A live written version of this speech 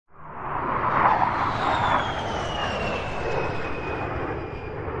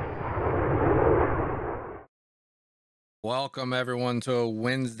Welcome everyone to a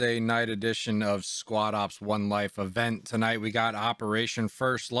Wednesday night edition of Squad Ops One Life event. Tonight we got Operation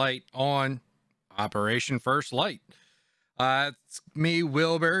First Light on Operation First Light. It's me,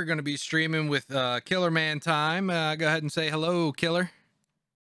 Wilbur, going to be streaming with Killer Man Time. Go ahead and say hello, Killer.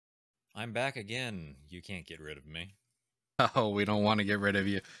 I'm back again. You can't get rid of me. Oh, we don't want to get rid of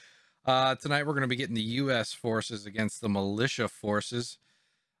you. Tonight we're going to be getting the U.S. forces against the militia forces.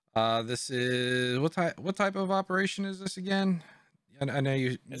 This is what type of operation is this again? I know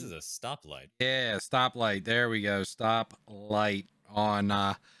you. This is a stoplight. Yeah, stoplight. There we go. Stoplight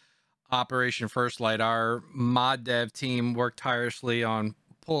on Operation First Light. Our mod dev team worked tirelessly on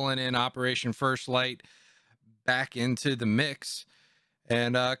pulling in Operation First Light back into the mix.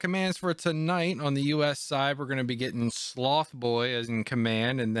 And commands for tonight on the U.S. side, we're going to be getting Sloth Boy as in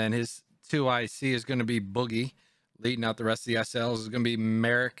command, and then his 2IC is going to be Boogie. Leading out the rest of the SLs is going to be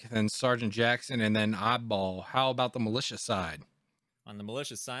Merrick, then Sergeant Jackson, and then Oddball. How about the militia side? On the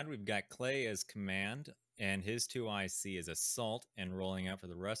militia side, we've got Clay as command, and his 2IC is Assault, and rolling out for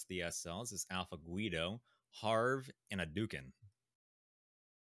the rest of the SLs is Alpha Guido, Harv, and Adukin.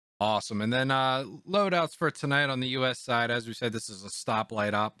 Awesome. And then loadouts for tonight on the U.S. side. As we said, this is a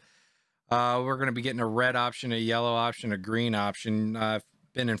stoplight op. We're going to be getting a red option, a yellow option, a green option. I've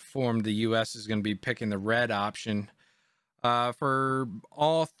been informed the U.S. is going to be picking the red option. For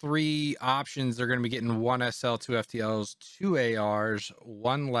all three options, they're going to be getting one SL, two FTLs, two ARs,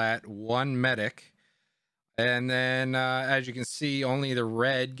 one LAT, one medic. And then, as you can see, only the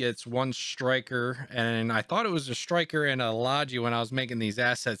red gets one striker. And I thought it was a striker and a Logi when I was making these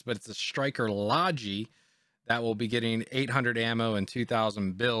assets, but it's a striker Logi that will be getting 800 ammo and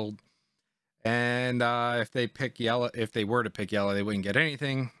 2000 build. And if they pick yellow, if they were to pick yellow, they wouldn't get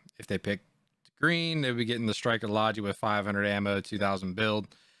anything. If they pick green, they'd be getting the striker Logi with 500 ammo, 2000 build.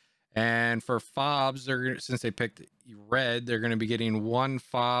 And for fobs, since they picked red, they're going to be getting one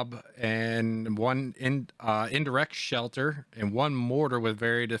fob and one indirect shelter and one mortar with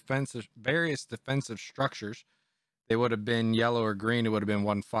various defensive structures. They would have been yellow or green. It would have been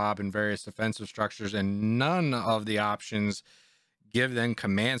one fob and various defensive structures, and none of the options give them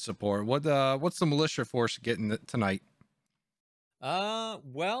command support. What's the militia force getting tonight?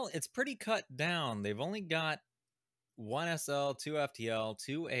 Well, it's pretty cut down. They've only got one SL, two FTL,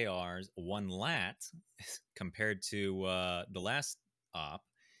 two ARs, one LAT compared to the last op,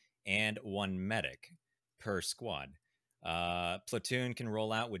 and one medic per squad. Platoon can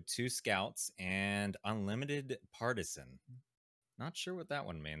roll out with two scouts and unlimited partisan. Not sure what that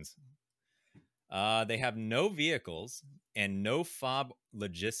one means. They have no vehicles and no fob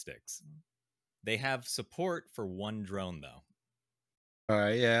logistics. They have support for one drone though.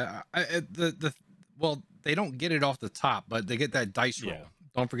 Yeah. Well, they don't get it off the top, but they get that dice roll. Yeah.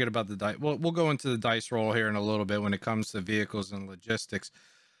 Don't forget about the dice. Well, we'll go into the dice roll here in a little bit when it comes to vehicles and logistics.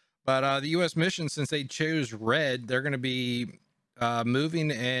 But the U.S. mission, since they chose red, they're going to be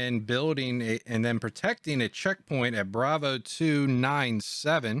moving and building and then protecting a checkpoint at Bravo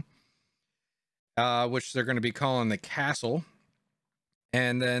 297, which they're going to be calling the castle.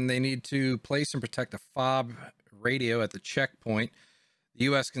 And then they need to place and protect a fob radio at the checkpoint. The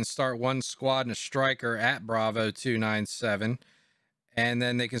U.S. can start one squad and a striker at Bravo 297, and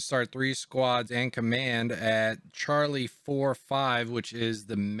then they can start three squads and command at Charlie 45, which is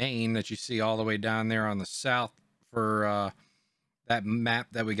the main that you see all the way down there on the south for that map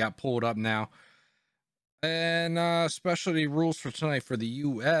that we got pulled up now. And specialty rules for tonight for the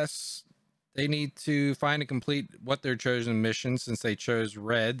U.S. They need to find and complete what their chosen mission. Since they chose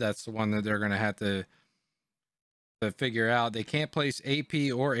red, that's the one that they're going to have to figure out. They can't place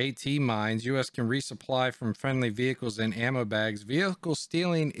AP or AT mines. U.S. can resupply from friendly vehicles and ammo bags. Vehicle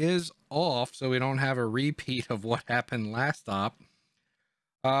stealing is off, so we don't have a repeat of what happened last op.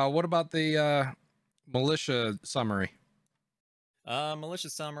 What about the militia summary? Militia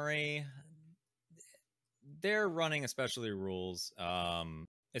summary. They're running especially rules.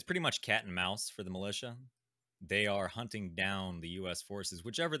 It's pretty much cat and mouse for the militia. They are hunting down the U.S. forces,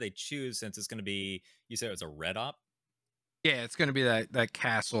 whichever they choose, since it's going to be, you said it was a red op? Yeah, it's going to be that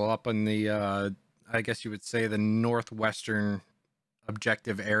castle up in the, I guess you would say, the northwestern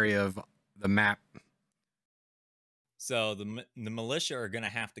objective area of the map. So the militia are going to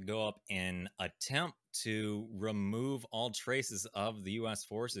have to go up and attempt to remove all traces of the U.S.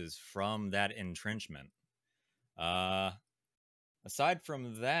 forces from that entrenchment. Aside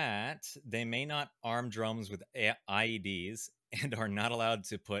from that, they may not arm drones with IEDs and are not allowed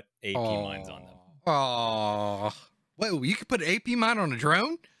to put AP mines on them. Oh, wait, you could put an AP mine on a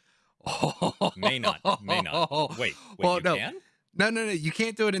drone? May not. Wait, well, you no, can? No, you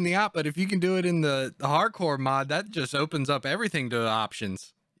can't do it in the op, but if you can do it in the hardcore mod, that just opens up everything to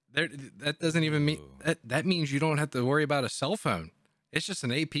options. There, that doesn't even mean Ooh. that means you don't have to worry about a cell phone. It's just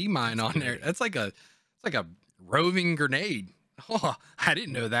an AP mine That's a on good there. idea. That's like a roving grenade. Oh, I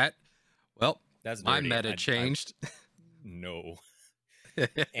didn't know that. Well, That's my dirty. meta I changed. no.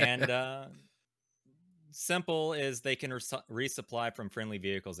 And simple is they can resupply from friendly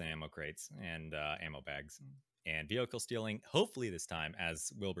vehicles and ammo crates and ammo bags. And vehicle stealing, hopefully this time,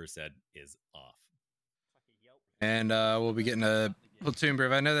 as Wilbur said, is off. And we'll be getting a platoon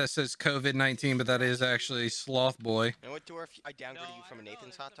brief. I know that says COVID-19, but that is actually Sloth Boy. You know what, Dwarf? I downgraded you from a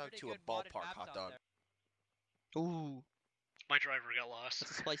Nathan's hot dog to a ballpark hot dog. Ooh, My driver got lost.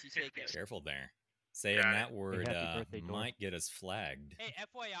 that's a spicy take. Careful there. Saying Got that word happy birthday, Dwarf. might get us flagged. Hey,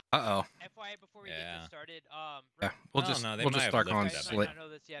 FYI. Uh-oh. FYI, before we get Yeah. this started, Yeah, we'll Oh, just no, they we'll might just have start lifted calling that I slit. don't know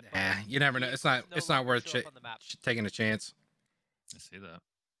this yet, but Nah, you never know. It's not no it's not longer worth show up on the map. taking a chance. I see that.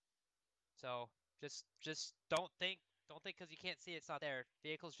 So just don't think because you can't see it's not there.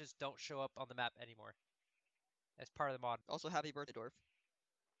 Vehicles just don't show up on the map anymore. As part of the mod. Also, happy birthday, Dwarf.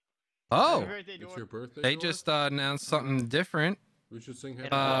 Oh, birthday, It's your birthday. they Dwarf? just announced something different. We should sing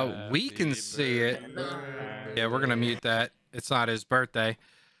happy We can see it. Yeah, we're gonna mute that. It's not his birthday.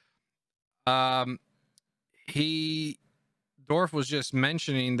 Dorf was just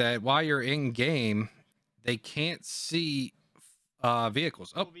mentioning that while you're in game, they can't see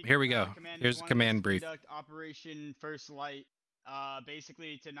vehicles. Oh, here we go. Here's the command brief. Conduct Operation First Light.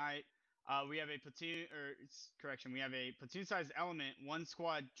 Basically tonight, we have a platoon, we have a platoon-sized element, one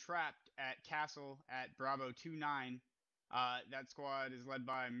squad trapped at Castle at Bravo 2-9. That squad is led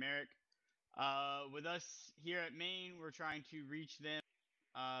by Merrick. With us here at Maine, we're trying to reach them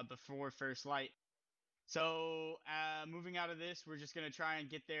before First Light. So, moving out of this, we're just going to try and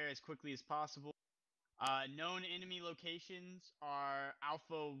get there as quickly as possible. Known enemy locations are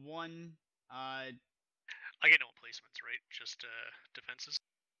Alpha 1. I get no placements, right? Just defenses.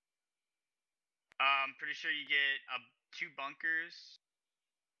 I'm pretty sure you get 2 bunkers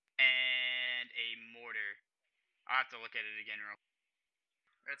and a mortar. I'll have to look at it again real quick.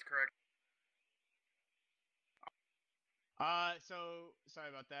 That's correct. So sorry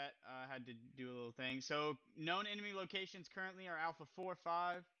about that. I had to do a little thing. So known enemy locations currently are Alpha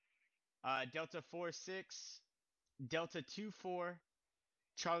 4-5, Delta 4-6, Delta 2-4,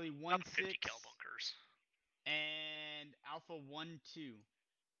 Charlie 1-6, 50 cal bunkers, and Alpha 1-2.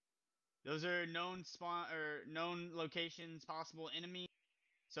 Those are known known locations, possible enemy.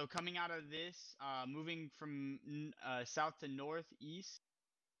 So coming out of this, moving from south to northeast,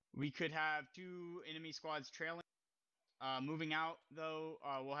 we could have 2 enemy squads trailing. Moving out, though,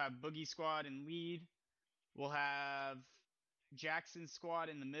 we'll have Boogie Squad in lead. We'll have Jackson Squad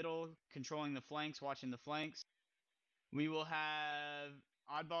in the middle, controlling the flanks, watching the flanks. We will have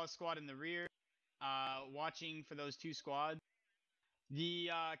Oddball Squad in the rear, watching for those 2 squads. The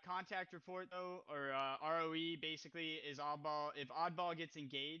contact report, though, or ROE, basically is Oddball. If Oddball gets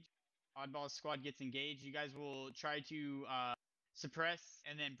engaged, Oddball Squad gets engaged, you guys will try to suppress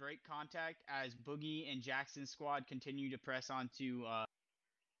and then break contact as Boogie and Jackson Squad continue to press onto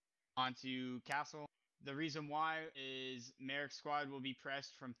Castle. The reason why is Merrick Squad will be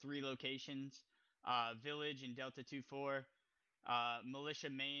pressed from 3 locations, Village and Delta 2-4, Militia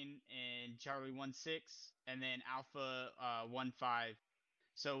Main and Charlie 1-6, and then Alpha 1-5.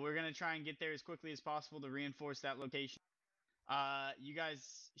 So we're going to try and get there as quickly as possible to reinforce that location. You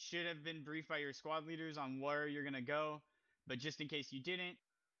guys should have been briefed by your squad leaders on where you're going to go. But just in case you didn't,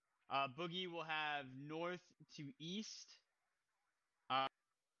 Boogie will have north to east.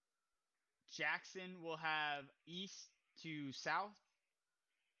 Jackson will have east to south.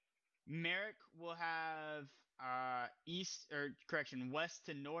 Merrick will have west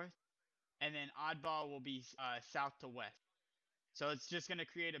to north. And then Oddball will be south to west. So it's just going to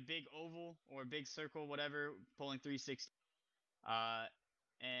create a big oval or a big circle, whatever, pulling 360.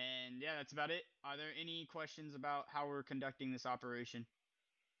 And yeah, that's about it. Are there any questions about how we're conducting this operation?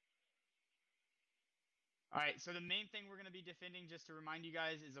 All right, so the main thing we're going to be defending, just to remind you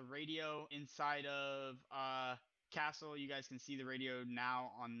guys, is a radio inside of Castle. You guys can see the radio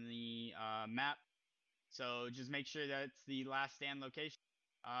now on the map. So just make sure that's the last stand location.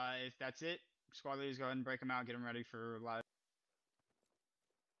 If that's it, squad leaders, go ahead and break them out, get them ready for live.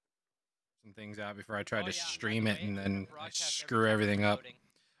 Some things out before I try to stream it and then I screw everything up.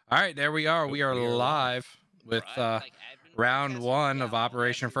 All right, there we are. We are live with round 1 of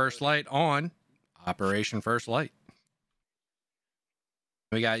Operation First Light on Operation First Light.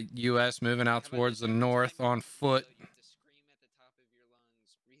 We got US moving out towards the north on foot.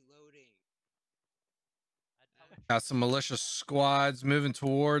 Got some militia squads moving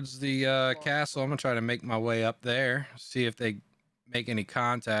towards the castle. I'm gonna try to make my way up there, see if they make any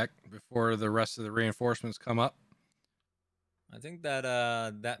contact before the rest of the reinforcements come up. I think that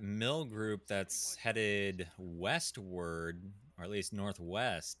that mill group that's headed westward, or at least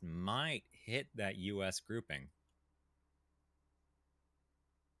northwest, might hit that U.S. grouping.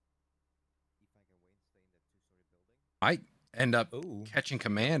 Might end up Ooh. catching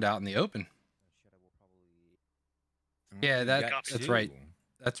command out in the open. Yeah, We've that- got that's two. right.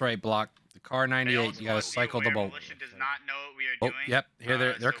 That's right, Block. The car 98. You gotta cycle the bolt. Militia does not know what we are Oh, doing. yep. Here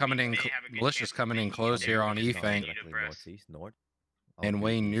they're so coming we in. may have a good Militia's chance of coming in taking close it. here on We just E-Fank. need to Directly press. northeast, north. And I'll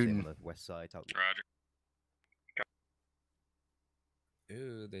Wayne be same Newton. on the west side. Roger.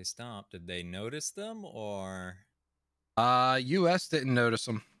 Ooh, they stopped. Did they notice them or? US didn't notice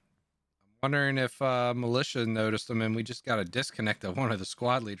them. I'm wondering if militia noticed them, and we just got a disconnect of one of the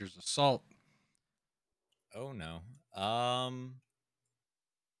squad leaders' assault. Oh no.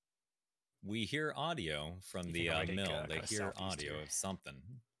 We hear audio from You the think I might mill. take, They kinda hear southeast audio here? of something.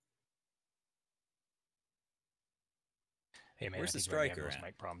 Hey man, Where's I the think we might be striker having those at?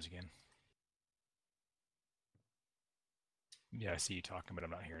 mic problems again. Yeah, I see you talking, but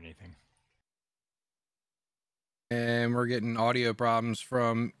I'm not hearing anything. And we're getting audio problems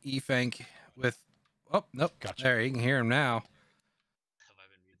from E-Fank with. Oh, nope. Gotcha. There, you can hear him now.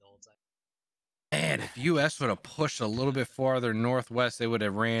 Man, if US would have pushed a little bit farther northwest, they would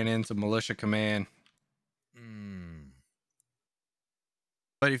have ran into militia command.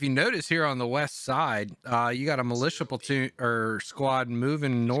 But if you notice here on the west side, you got a militia platoon or squad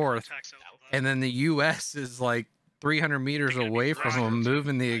moving north, and then the US is like 300 meters away from them,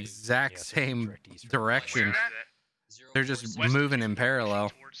 moving the exact Yeah, so same direct east from direction. They're just moving in parallel.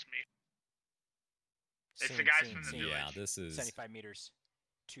 Towards me. It's the guys from the village. Yeah, this is. 75 meters.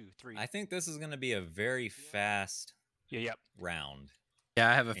 2, 3. I think this is going to be a very fast Yep. round. Yeah,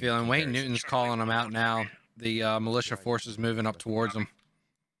 I have a In feeling Wayne comparison. Newton's calling them out now. The militia force is moving up towards him.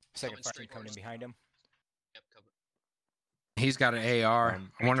 Second fire team coming in behind him. He's got an AR.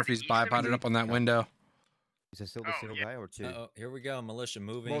 I wonder if he's bipoded up on that window. Is it still the Oh, single yeah. guy or two? Uh-oh, here we go. Militia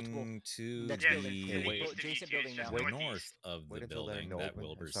moving Multiple. to Next Yeah, building. the Okay, wait. East of Jason E2 building is now. just wait, northeast. north of Wait the until they're in building the that open and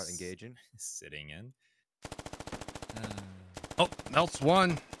Wilbur's start engaging. sitting in. Oh, melts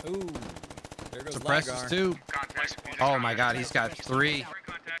one. Ooh, there goes Suppresses Lagar. two. Contact. Oh my God, he's got three.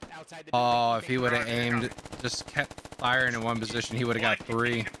 Outside the Oh, building. if he would have aimed, just kept firing in one position, he would have got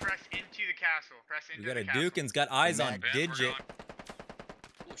three. Press into the castle. Press into We got the a castle. Dukin's got eyes on Ben, we're Digit. going.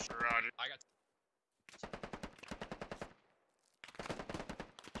 Roger. I got.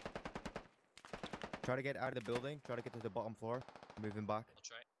 Try to get out of the building. Try to get to the bottom floor. Moving back. I'll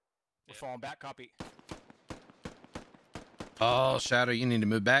try. We're falling back. Copy. Oh, Shadow, you need to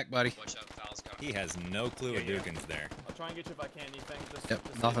move back, buddy. Watch out, Val's coming. He has no clue what Dukin's there. I'll try and get you if I can, Ethan. Just, Yep,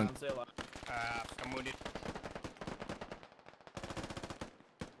 just nothing. Stay alive. I'm wounded.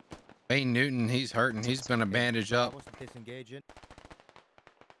 Wayne Newton, he's hurting. He's been a bandage up. Almost disengaging.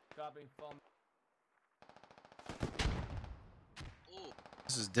 Copy. Fall. Ooh.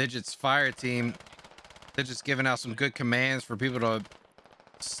 This is Digit's fire team. Digit's giving out some good commands for people to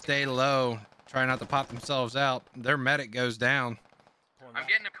stay low, try not to pop themselves out. Their medic goes down. I'm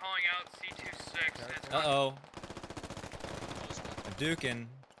getting a calling out C26. Uh-oh. Dukin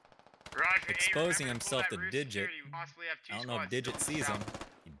Roger. Hey, exposing remember himself pull to that rear Digit. security. We possibly have two I don't know if squads Digit still in the sees him. south.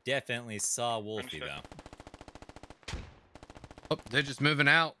 He definitely saw Wolfie, though. Oh, Digit's moving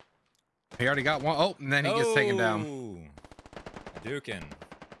out. He already got one. Oh, and then he gets taken down. Oh, Dukin.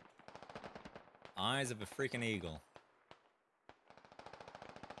 Eyes of a freaking eagle.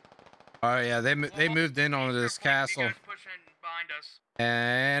 Oh yeah, they moved in onto this castle, Pushing behind us.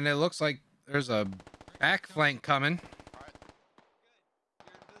 and it looks like there's a back flank coming.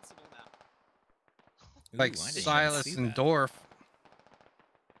 You're invincible now. Like Ooh, I didn't even Silas see and that. Dorf.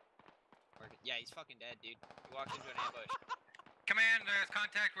 Yeah, he's fucking dead, dude. He walked into an ambush. Command, there's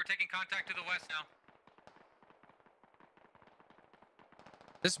contact. We're taking contact to the west now.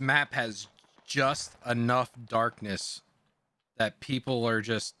 This map has just enough darkness that people are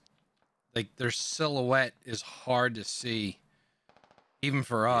just like their silhouette is hard to see, even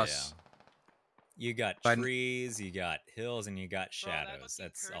for us. You got But- trees, you got hills, and you got Bro, that shadows. must be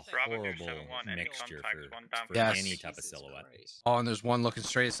That's a perfect. horrible 271, any mixture contact, for, one down. for Yes. any type of Jesus silhouette. Christ. Oh, and there's one looking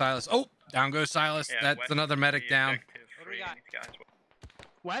straight at Silas. Oh, down goes Silas. Yeah, That's west another is medic the down. objective What do we for got? these guys.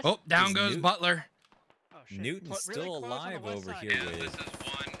 West. Oh, down Is goes Newt- Butler. Oh, shit. Newton's Really still close on the alive west over side. here Yeah, with this is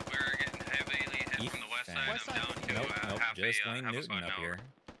one. We're getting heavily hit from the west side. West I'm side. down to nope, half just a, Wayne half a Newton squad up now. here.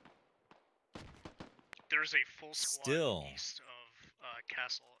 There's a full squad Still. east of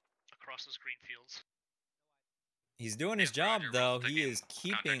Castle across those green fields. He's doing his job, though. He is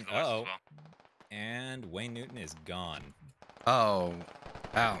keeping... Uh-oh. And Wayne Newton is gone. Oh,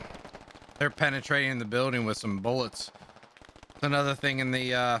 wow. They're penetrating the building with some bullets. It's another thing in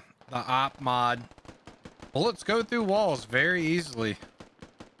the op mod. Bullets go through walls very easily.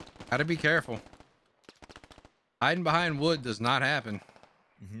 Gotta be careful. Hiding behind wood does not happen.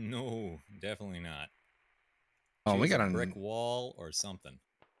 No, definitely not. Oh, we Choose got a a brick wall or something.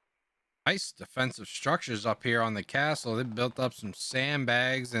 nice defensive structures up here on the castle. They built up some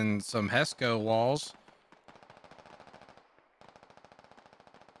sandbags and some HESCO walls.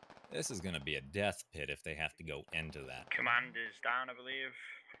 This is going to be a death pit if they have to go into that. Command is down, I believe.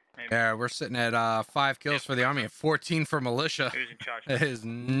 Maybe. Yeah, we're sitting at 5 kills for the army and 14 for militia. Who's in charge? It is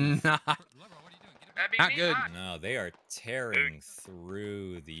not good. No, they are tearing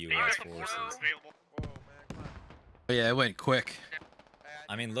through the U.S. forces. But yeah, it went quick.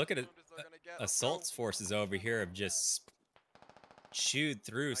 I mean, look at it. Assault's forces over here have just chewed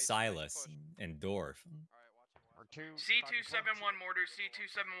through Silas and Dorf. C271 mortar,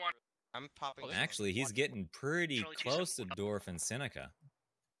 C271. I'm popping. Actually, he's getting pretty close to Dorf and Seneca.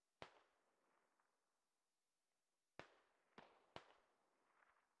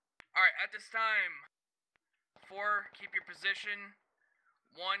 Alright, at this time, 4, keep your position.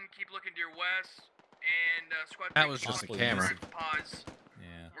 1, keep looking to your west. And squad That 3, was just a Possible camera. use of- pause.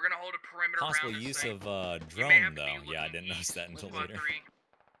 Yeah. We're gonna hold a perimeter Possible around this use thing. of You may drone, have to be though. Yeah, I looking didn't notice east that until with squad later. 3.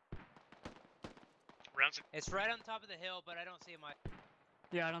 It's right on top of the hill, but I don't see my.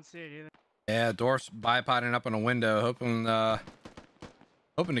 Yeah, I don't see it either. Yeah, Dorf's bipoding up in a window, hoping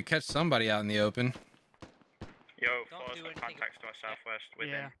to catch somebody out in the open. Yo, Don't force do got anything. contacts to our southwest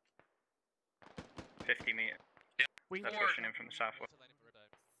within Yeah. 50 meters. We They're pushing in from the southwest.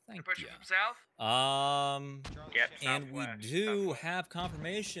 Thank Pushing you. from south. Yep, And we southwest, do southwest. have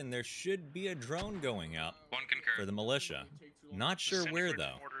confirmation there should be a drone going up One concur. for the militia. Not sure where,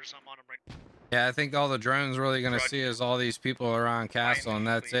 though. Orders, I'm on 'em right. Yeah, I think all the drone's really going to Roger. see is all these people around castle, and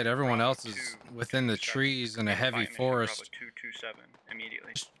that's it. Everyone else is within the trees in a heavy forest, 227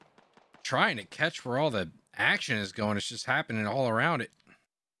 immediately. trying to catch where all the action is going. It's just happening all around it.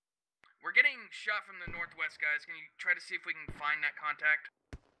 We're getting shot from the northwest, guys. Can you try to see if we can find that contact?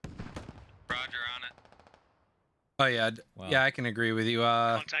 Roger, on it. Oh yeah, Wow. yeah, I can agree with you.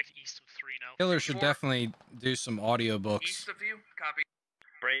 Contact east of 3 now. Killer should 4. definitely do some audiobooks. East of you, copy.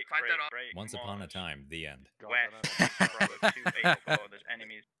 Break, Fight break, that off. break. Once upon a March. time, the end. West, Bravo 284. There's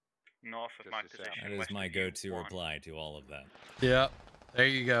enemies north of my position. That is west my of you, go-to 1. reply to all of that. Yep, there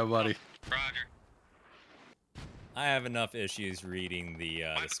you go, buddy. Roger. I have enough issues reading the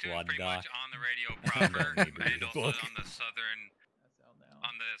squad doc. on the radio I don't proper, need to read and the also book. on the southern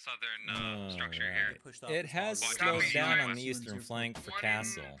structure here. It has Watch slowed out, down east. on the eastern flank for 1 and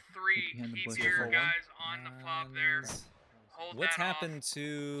Castle. 3, keep your guys on the fob there. And Hold what's that happened off.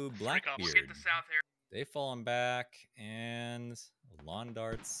 to We'll Blackbeard? get the south area. They've fallen back, and lawn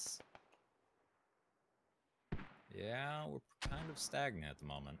darts. Yeah, we're kind of stagnant at the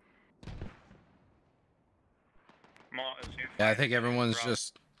moment. Martyrs, who Yeah, I fight think everyone's Bravo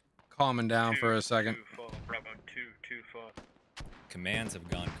just calming down for a second. 224, Bravo 224. Commands have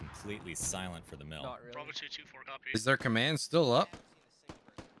gone completely silent for the mill. Not really. Bravo 224, copy. Is their command still up?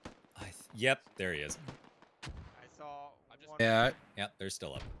 Yep, there he is. I saw. Yeah, Yep, they're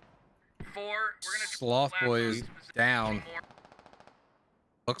still up. 4, we're gonna Sloth collapse Boy on is this position down. some more.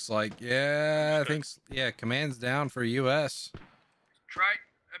 looks like. Yeah, I think. Yeah, command's down for U.S. Try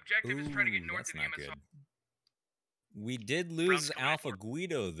objective is trying to get Ooh, north that's of the not MSR. good. We did lose Alpha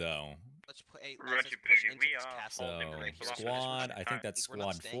Guido, though. Let's play. Roger, push baby, into we this are castle. So, holding the position. squad, I think that's We're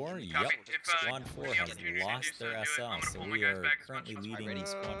not squad staying 4. in the Yep, castle, we're just squad 4 if has you opportunity to lost do so, their do it. SL, I'm gonna so pull my we guys are back as much currently as possible. leading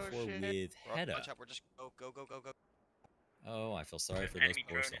squad 4 with Hedda. Watch out, we're just go. Oh, I feel sorry for those Enemy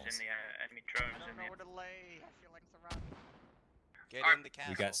poor drone is in souls. the enemy drone is in the. to lay. I feel like it's around. Get in the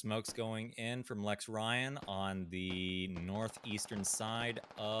castle. We got smokes going in from Lex Ryan on the northeastern side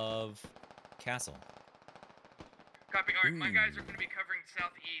of Castle. Copy. All right, my guys are Ooh. going to be covering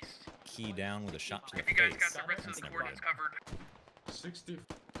southeast. Key down with a shot to the If you guys face. got the rest of That's the never coordinates good. covered. 60.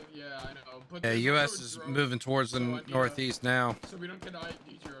 Yeah, I know. But Yeah, there's U.S. also is drone, moving towards the so I need to- northeast now. So we don't get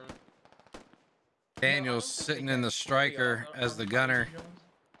ID drone. Daniel's sitting in the striker as the gunner,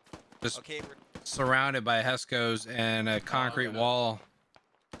 just Okay, we're surrounded by Hescos and a concrete wall.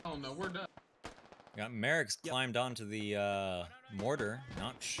 Oh no, we're done. Got Merrick's climbed onto the mortar.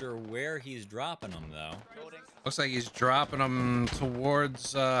 Not sure where he's dropping them, though. Looks like he's dropping them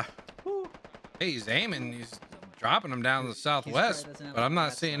towards. Hey, he's aiming. He's dropping them down to the southwest, but I'm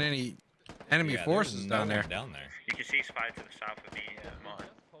not seeing any enemy Yeah, there's forces no down there. one down there. You can see spies to the south of me, Martin.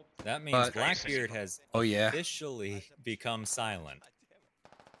 That means But- Blackbeard has Oh, yeah. officially become silent.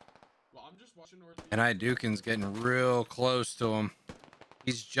 Well, I'm just watching Northeast. And Idukin's getting real close to him.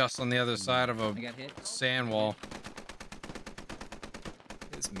 He's just on the other side of a sand wall.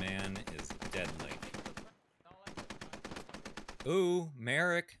 This man is deadly. Ooh,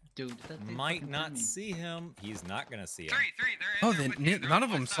 Merrick might not see him. He's not gonna see him. Oh, none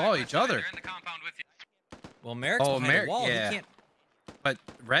of them saw each other. Well, Merrick's Oh, behind Merrick, the wall. yeah. He can't. But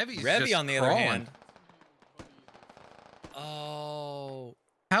Revy's Revy, just on the other crawling. hand. Oh.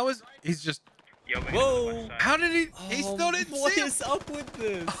 How is he's just? Whoa! How did he? He still didn't What see him. is up with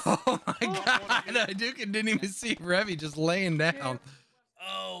this? Oh my god! Idukin didn't even see Revy just laying down.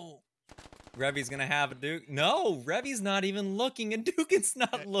 Oh. Revy's gonna have a Duke. No, Revy's not even looking, and Dukin's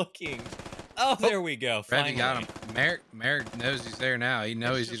not looking. Oh, there we go. Revy got him. Finally. Merrick knows he's there now. He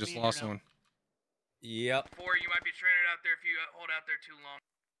knows he just lost one. Yep. 4, you might be stranded out there if you hold out there too long.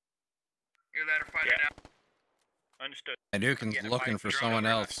 Either that or fight it out. Understood. Idukin's looking for someone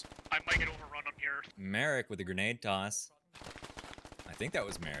else. I might get overrun up here. Merrick with a grenade toss. I think that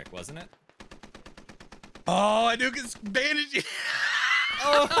was Merrick, wasn't it? Oh, Idukin's bandaging.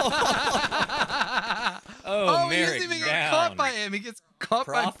 Oh, Oh, he Merrick doesn't even down. get caught by him. He gets caught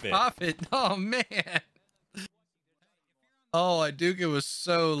Profit. by Profit. Oh man. Oh, Idukin was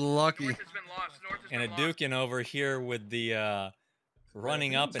so lucky. North has been lost. North has And a been lost. Dukin over here with the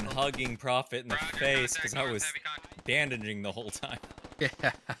running up and hugging Profit in the face because I was bandaging the whole time. Yeah.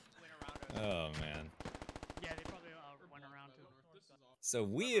 Oh man. Yeah, they probably went around too. So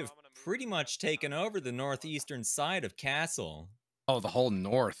we have pretty much taken over the northeastern side of Castle. Oh, the whole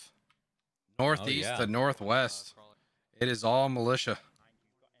north. Northeast yeah. to northwest. It is all militia.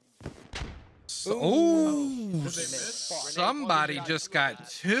 So, Ooh. somebody just got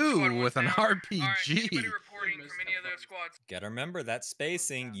 2 with an RPG. Gotta remember that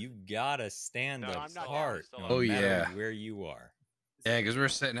spacing. You gotta stand apart no Oh, matter yeah. where you are. Yeah, because we're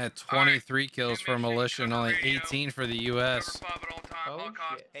sitting at 23 kills for militia and only 18 for the U.S. Oh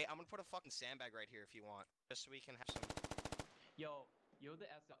shit. Hey, I'm gonna put a fucking sandbag right here if you want, just so we can have some. Yo, the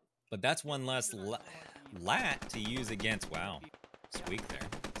S. But that's one less lat to use against. Wow, squeak there,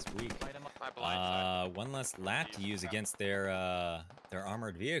 squeak. One less lat to use against their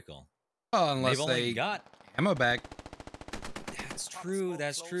armored vehicle. Oh, unless They've only they got ammo bag. That's true.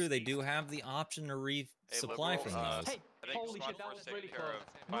 That's true. They do have the option to resupply from those. Hey, holy shit, that was really close.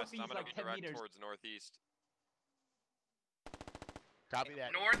 Northeast like 10 meters. Towards northeast. Copy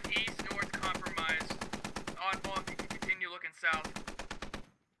that. Northeast, north compromised. Oddball, if you can continue looking south.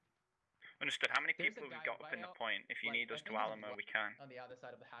 Understood. How many There's people a have we guy got up in the right point? If you like, need us I to think Alamo, he's we can. on the other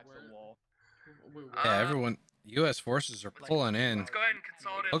side of the Haxel wall. Yeah, everyone. U.S. forces are pulling in. Let's go ahead and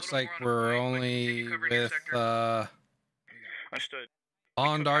consolidate. Looks a little like more we're on the flank, but only continue covering your with sector. Understood.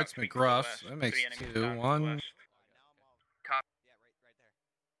 on darts We could McGruffs. west. That makes 3 enemies 2. down to the 1. west. Copy.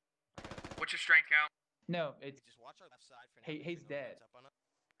 What's your strength count? No, it's Just watch our left side for now. he's dead.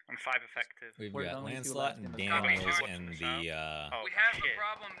 I'm 5 effective. We've We're got only 2 Lancelot left and in the Daniels south. and What's the Oh, We have shit. a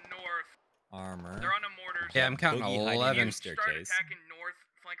problem north. armor. They're on the mortars. Yeah, I'm counting Boogie hiding 11. in your Start staircase. attacking north,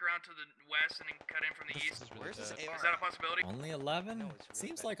 flank around to the west, and then cut in from the east. Where's this AR? Is that a possibility? Only 11?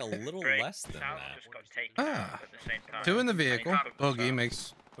 Seems like a little Great. less than South that. just got taken Ah. out at the same time. 2 in the I need vehicle. to cover the Boogie south.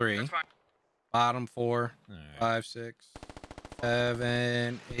 makes 3. That's fine. Bottom 4. Alright. 5, 6,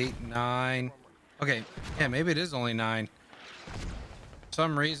 7, 8, 9. Okay, yeah, maybe it is only 9. For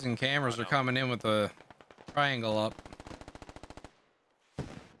some reason, cameras are coming in with a triangle up.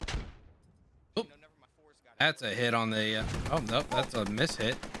 Oop. That's a hit on the. Oh, nope, that's a miss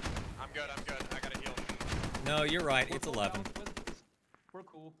hit. I'm good. I gotta heal. No, you're right. It's 11. We're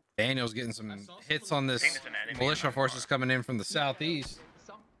cool. Daniel's getting some hits on this militia forces coming in from the southeast.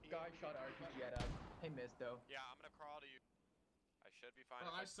 Some guy shot RPG at us. He missed though. Yeah, I'm gonna crawl to you. I should be fine.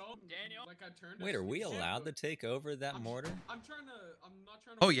 I saw Daniel. Like I turned. Wait, are we allowed to take over that mortar? I'm not trying to.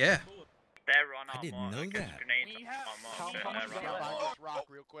 Oh, yeah. They're on I our didn't mark. know There's that. grenades We on have- our mark. How They're much on damage our on mark. this rock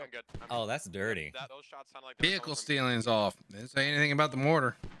real I'm quick? good. I'm Oh, good. that's dirty. Those shots sound like they're Vehicle coming from- stealing's off. Didn't say anything about the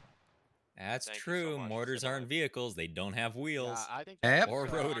mortar. That's Thank you so true. much. Mortars aren't vehicles. They don't have wheels. I think Yep. Or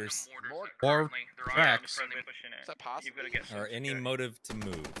They're on the rotors. mortars Or currently. They're on tracks. friendly. Pushing it. Is that possible? You've got to get some Or any security. motive to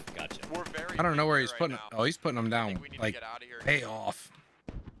move. Gotcha. We're very. I don't know where weak he's right putting. now. Oh, he's putting them I down think we need to like get out of here. way off.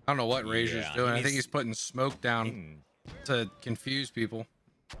 I don't know what Razor's Yeah, doing. he I think needs- he's putting smoke down He, to confuse people.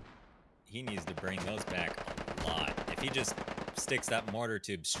 he needs to bring those back a lot. If he just sticks that mortar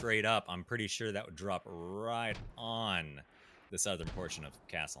tube straight up, I'm pretty sure that would drop right on the southern portion of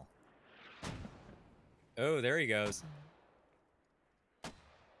Castle. Oh, there he goes.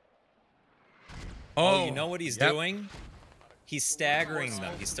 Oh, you know what he's Yep. doing? He's staggering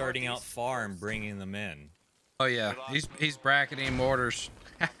them. He's starting out far and bringing them in. Oh yeah, he's bracketing mortars.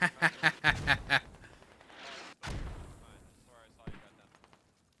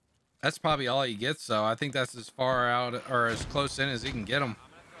 That's probably all he gets, though. I think that's as far out or as close in as he can get them.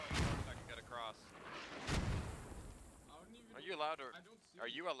 Are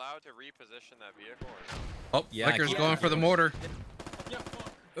you allowed to reposition that vehicle? Or no? Oh, Yeah, Flicker's going for the mortar.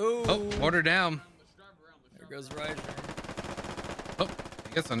 Ooh. Oh, mortar down. There goes Ryder. Oh,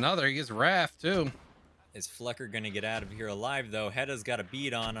 he gets another. He gets Raft, too. Is Flecker going to get out of here alive, though? Hedda's got a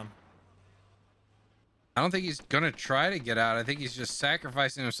beat on him. I don't think he's going to try to get out. I think he's just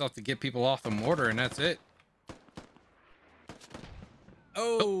sacrificing himself to get people off the mortar, and that's it.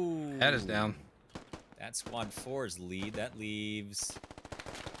 Oh. Hedda's down. That's Squad 4's lead. That leaves...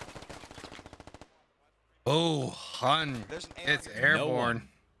 Oh, Hun. It's airborne.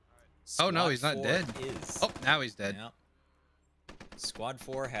 No oh, no, he's not dead. Is. Oh, now he's dead. Yep. Squad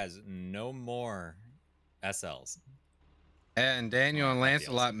 4 has no more SLs. And Daniel and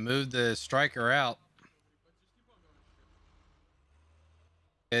Lancelot moved the striker out.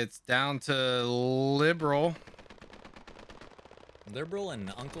 It's down to Liberal. Liberal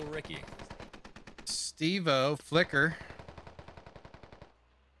and Uncle Ricky. Steve-O, Flicker.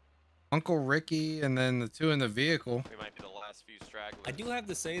 Uncle Ricky, and then the two in the vehicle. We might be the last few stragglers. I do have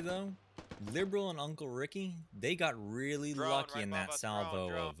to say, though, Liberal and Uncle Ricky, they got really lucky right in that salvo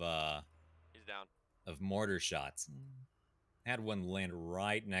He's down. of mortar shots. Had one land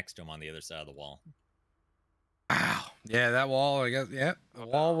right next to him on the other side of the wall. Wow. Yeah, that wall, I guess, yeah, the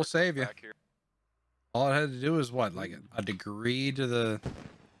wall will save you. All it had to do was what, like a degree to the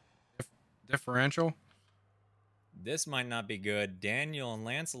differential? This might not be good. Daniel and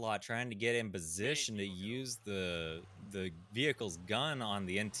Lancelot trying to get in position to use the vehicle's gun on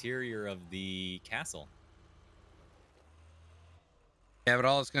the interior of the castle. Yeah, but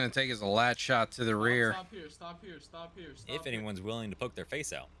all it's going to take is a lat shot to the rear. Stop here, stop here, stop here, stop If anyone's willing to poke their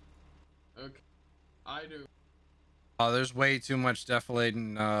face out. Okay. I do. Oh, there's way too much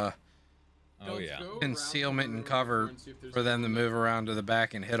deflating oh, yeah. concealment and cover for them to move around to the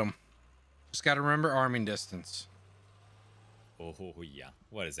back and hit them. Just got to remember arming distance. Oh, yeah.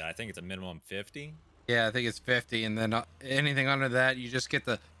 What is that? I think it's a minimum 50. Yeah, I think it's 50, and then anything under that, you just get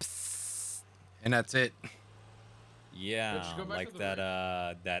the and that's it. Yeah, like that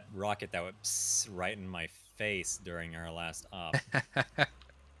that rocket that went right in my face during our last op.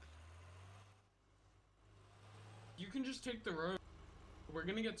 You can just take the road. We're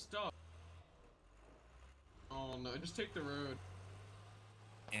gonna get stuck. Oh no, just take the road.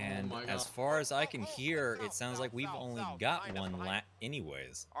 And as far as I can hear, it sounds like we've only got one lat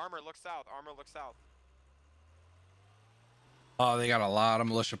anyways. Armor, look south. Armor, look south. Oh, they got a lot of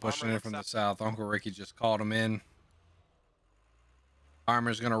militia pushing in from the south. Uncle Ricky just called them in.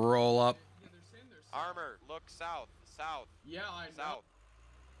 Armor's gonna roll up. Armor, look south. South. Yeah, I know. South.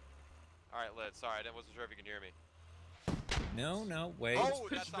 Alright, Lid, sorry, I wasn't sure if you can hear me. No, wait. Oh,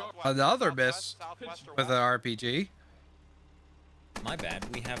 that's southwest. Another miss Southwest or with an RPG. My bad.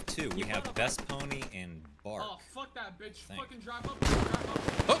 We have two. We have Best Pony and Bark. Oh, fuck that bitch. Thank. Fucking drive up. Drive up.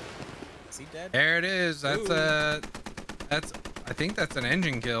 Oh, Is he dead? there it is. That's Ooh. I think that's an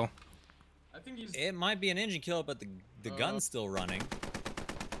engine kill. I think he's... It might be an engine kill, but the gun's still running.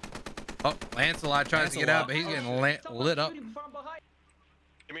 Oh, Lancelot tries to get out, but he's getting lit up. Give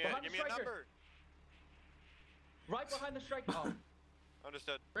me a number. Right behind the strike. Oh.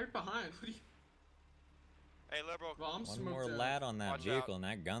 Understood. Right behind. What do you... Hey, Liberal. Well, I'm One more smoked out. lad on that Watch vehicle, out. and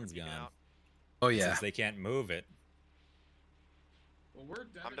that gun's gone. Oh yeah. Since they can't move it. Well, we're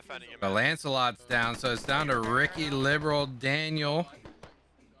dead. I'm defending him. But Lancelot's down, so it's down to Ricky, Liberal, Daniel.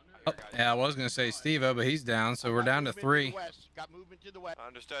 Oh, yeah, I was gonna say Steve-O, but he's down, so we're down to 3. Got movement to the west.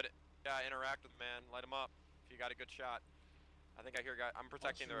 Understood. Yeah, interact with the man. Light him up. If you got a good shot. I think I hear guy. I'm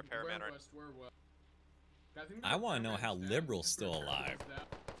protecting the repairman right now. I want to know how Liberal's still alive.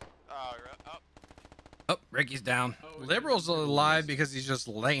 Oh, Oh, Ricky's down. Liberal's alive because he's just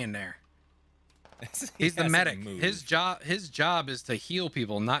laying there. He's the hasn't medic. moved. His job is to heal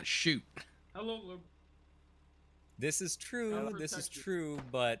people, not shoot. Hello, Lou. This is true. This is true,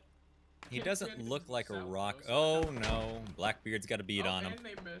 but he doesn't can't look use like a the south, rock. though, so Oh no, Blackbeard's got a beat on him. And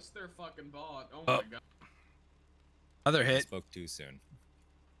they missed their fucking bot. Oh Oh. my god. Other I hit. spoke too soon.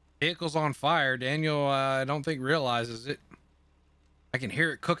 Vehicle's on fire. Daniel, I don't think realizes it. I can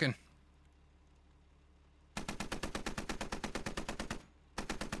hear it cooking.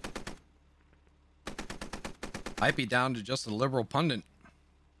 Might be down to just a Liberal pundit.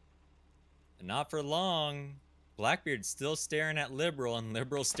 Not for long. Blackbeard's still staring at Liberal, and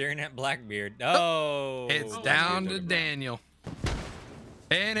Liberal's staring at Blackbeard. Oh, It's Blackbeard down took to it wrong. Daniel.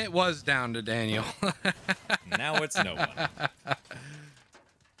 And it was down to Daniel. Now it's no one.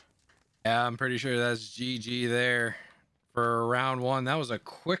 Yeah, I'm pretty sure that's GG there for round one. That was a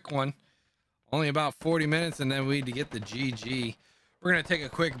quick one. Only about 40 minutes, and then we need to get the GG. We're going to take a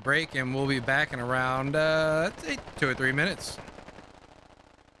quick break, and we'll be back in around, let's say 2 or 3 minutes.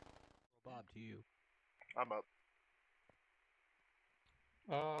 Bob, to you. I'm up.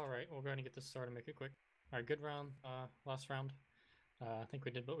 All right, we're going to get this started. Make it quick. All right, good round. Last round. I think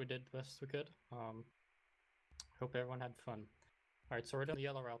we did what we did the best we could. Hope everyone had fun. All right, so we're doing the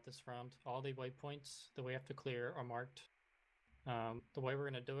yellow route this round. All the waypoints that we have to clear are marked. The way we're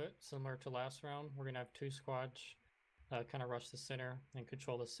going to do it, similar to last round, we're going to have 2 squads kind of rush the center and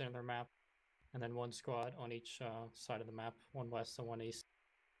control the center of their map, and then 1 squad on each side of the map, 1 west and 1 east.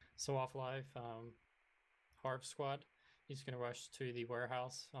 So off live, Harv squad, he's going to rush to the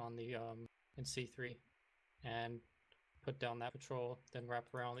warehouse on the in C3 and put down that patrol, then wrap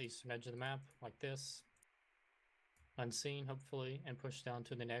around the eastern edge of the map like this, unseen hopefully, and push down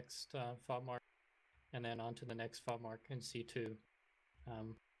to the next fob mark, and then on to the next fob mark in C2,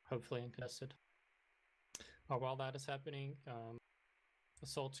 hopefully uncontested. While that is happening,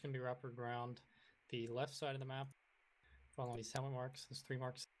 assault's going to be wrapped around the left side of the map, following these helmet marks, those 3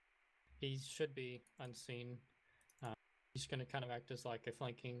 marks. He should be unseen. He's going to kind of act as like a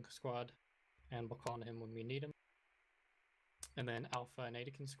flanking squad, and we'll call on him when we need him. And then Alpha and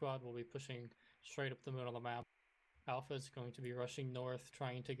Anakin squad will be pushing straight up the middle of the map. Alpha is going to be rushing north,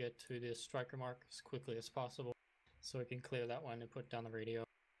 trying to get to this striker mark as quickly as possible, so we can clear that one and put down the radio.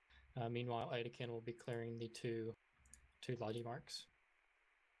 Meanwhile, Anakin will be clearing the two logi marks.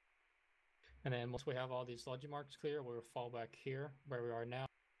 And then once we have all these logi marks clear, we'll fall back here where we are now,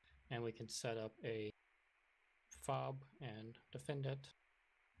 and we can set up a fob and defend it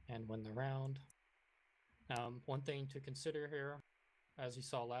and win the round. One thing to consider here, as you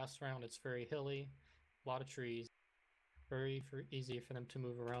saw last round, it's very hilly, a lot of trees, very easy for them to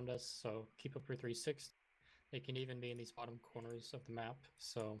move around us, so keep up your 360. They can even be in these bottom corners of the map,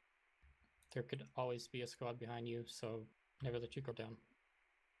 so there could always be a squad behind you, so never let you go down.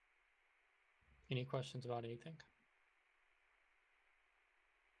 Any questions about anything?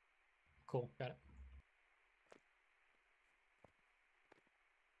 Cool, got it.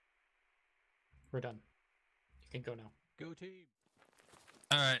 We're done. You can go now. Go team.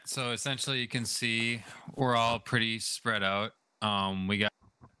 All right, so essentially you can see we're all pretty spread out. We got,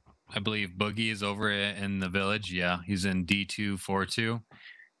 I believe Boogie is over in the village. Yeah, he's in D242.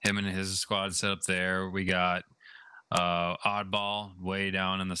 Him and his squad set up there. We got Oddball way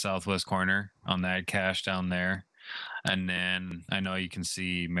down in the southwest corner on that cache down there. And then I know you can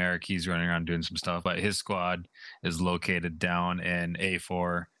see Merrick, he's running around doing some stuff, but his squad is located down in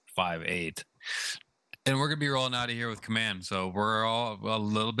A458. And we're going to be rolling out of here with command. So we're all a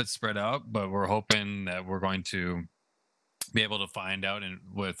little bit spread out, but we're hoping that we're going to be able to find out, and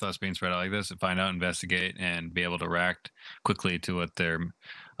with us being spread out like this, find out, investigate, and be able to react quickly to what their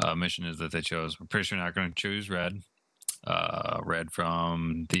mission is that they chose. We're pretty sure not going to choose red. Red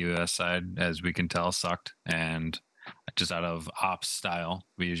from the US side, as we can tell, sucked. And just out of ops style,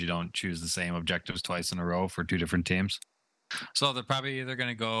 we usually don't choose the same objectives twice in a row for 2 different teams. So they're probably either going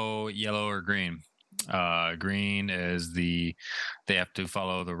to go yellow or green. Green is they have to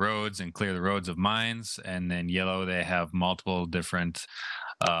follow the roads and clear the roads of mines, and then yellow, they have multiple different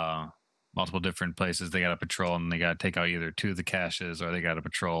places they got to patrol, and they got to take out either 2 of the caches, or they got to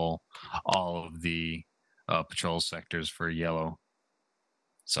patrol all of the patrol sectors for yellow.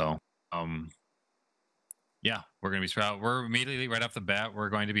 So yeah, we're going to be spread out. We're immediately right off the bat, we're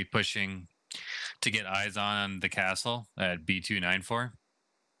going to be pushing to get eyes on the castle at B294.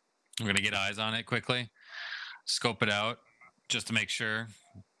 We're going to get eyes on it quickly, scope it out just to make sure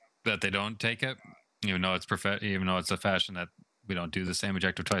that they don't take it, even though it's a fashion that we don't do the same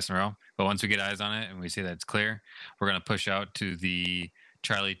objective twice in a row. But once we get eyes on it and we see that it's clear, we're going to push out to the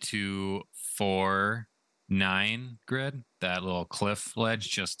Charlie 249 grid, that little cliff ledge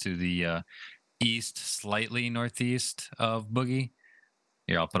just to the east, slightly northeast of Boogie.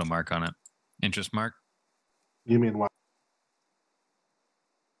 Here, I'll put a mark on it. Interest mark. You mean what?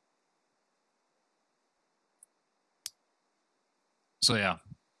 So yeah,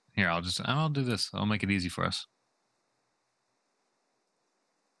 here, I'll do this. I'll make it easy for us.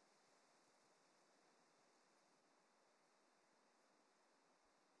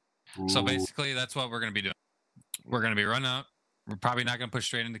 Ooh. So basically, that's what we're going to be doing. We're going to be running out. We're probably not going to push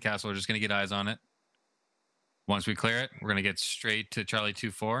straight into the castle. We're just going to get eyes on it. Once we clear it, we're going to get straight to Charlie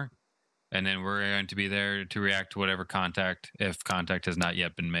 24, and then we're going to be there to react to whatever contact, if contact has not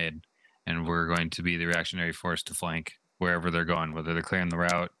yet been made. And we're going to be the reactionary force to flank wherever they're going, whether they're clearing the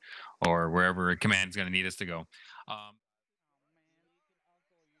route or wherever command's going to need us to go.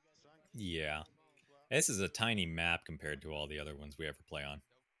 Yeah. This is a tiny map compared to all the other ones we ever play on.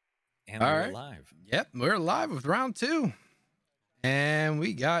 And All we're right. live. Yep, we're live with round 2. And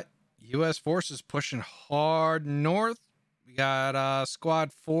we got U.S. forces pushing hard north. We got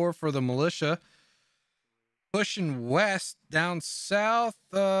squad 4 for the militia pushing west down south.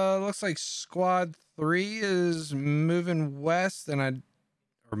 Looks like squad 3 is moving west, and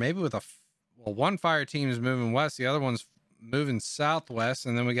or maybe with one fire team is moving west, the other one's moving southwest,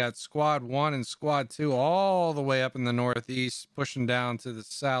 and then we got squad 1 and squad 2 all the way up in the northeast pushing down to the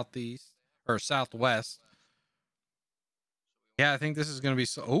southeast or southwest. Yeah, I think this is going to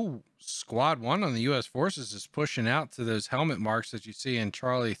be squad 1 on the U.S. forces is pushing out to those helmet marks that you see in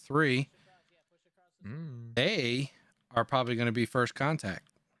Charlie 3. They are probably going to be first contact.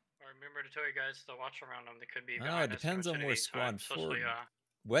 Remember to tell you guys to watch around them. They could be Oh, behind it us depends most on of where the squad time, 4, especially,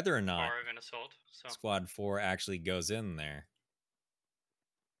 whether or not far of an assault. So. squad 4 actually goes in there.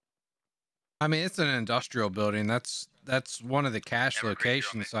 I mean, it's an industrial building. That's one of the cache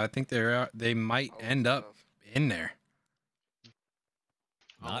locations, so I think they might end up in there.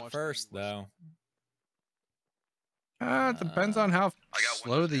 Not first, though. It depends on how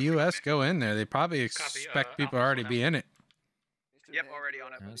slow the U.S. go in there. They probably expect people to already be in it. Yep, already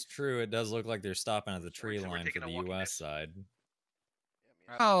on it. That's true. It does look like they're stopping at the tree line for the U.S. side.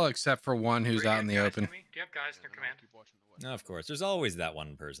 Oh, except for one who's out in the open. Do you have guys in your command? No, of course. There's always that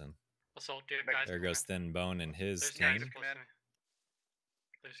one person. Assault, do you have guys There in goes command? Thin Bone and his There's team. guys close to me.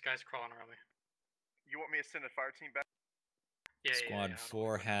 There's guys crawling around me. You want me to send a fire team back? Yeah, Squad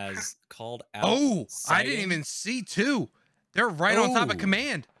 4 has called out. Oh, I didn't sighting. even see 2. They're right on top of Oh.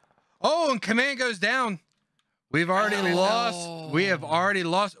 command. Oh, and command goes down. We've already lost. We have already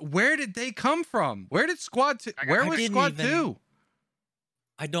lost. Where did they come from? Where did squad 2? Where was squad 2?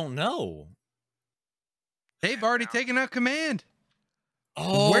 I don't know. They've already taken out command.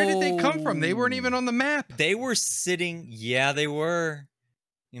 Oh. Where did they come from? They weren't even on the map. They were sitting. Yeah, they were.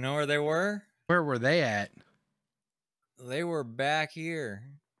 You know where they were? Where were they at? They were back here.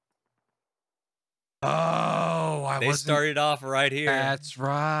 Oh, They started off right here. That's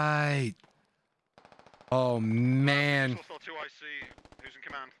right. Oh, man. Still 2 IC. Who's in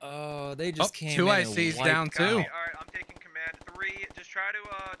command? Oh, they just came 2 in and ICs wiped down, out. too. All right, I'm taking command. 3. Just try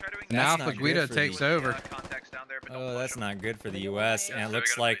to engage. Now That's not Guido good for takes the- over. Contacts down there, but Oh, that's not good for the U.S. And it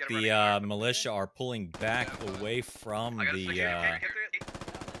looks like the militia are pulling back away from the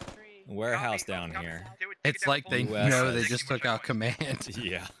warehouse down here. It's like they US know they has- just took out command.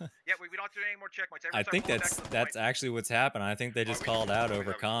 Yeah. Yeah, we don't have to do any more checkpoints. I think that's actually what's happened. I think they just called out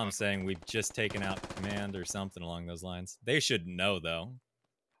over comm saying we've just taken out command or something along those lines. They should know though.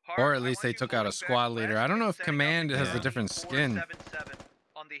 Or at least they took out a squad leader. I don't know if command has a different skin.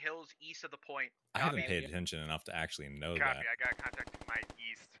 On the hills east of the point. I haven't paid attention enough to actually know that. I got contact to my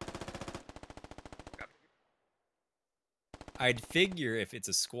east. I'd figure if it's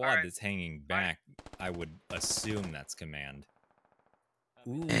a squad that's hanging back, I would assume that's command.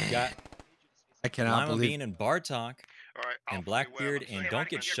 Ooh, we got I cannot Lima believe. Bean and Bartok Alright, and Blackbeard and Don't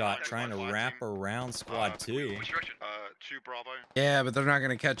Get Shot trying to wrap around squad 2. 2 Bravo. Yeah, but they're not going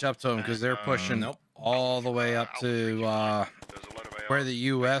to catch up to them because they're pushing all the way up to where the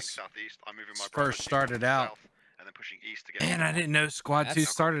U.S. first started out. Man, I didn't know squad 2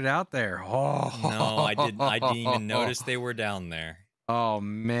 started out there. Oh No, I didn't even notice they were down there. Oh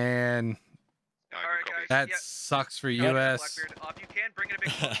man, that sucks for U.S.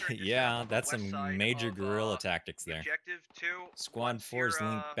 Yeah, that's some major guerrilla tactics there. Squad 4's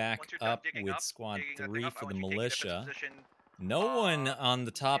linked back up with Squad 3 for the militia. No one on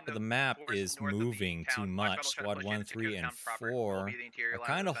the top of the map is moving too much. Squad 1, 3, and 4 are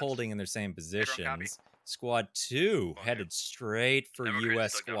kind of holding in their same positions. Squad 2 headed straight for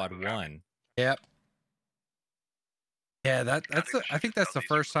U.S. Squad 1. Yep. Yeah, I think that's the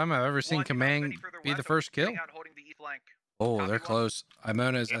first time I've ever seen command be the first kill. Oh, they're close.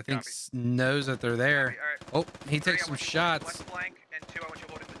 Imona's, I think, knows that they're there. Oh, he takes some shots.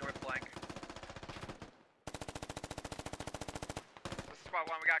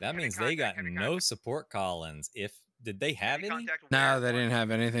 That means they got no support call-ins. Did they have any? No, they didn't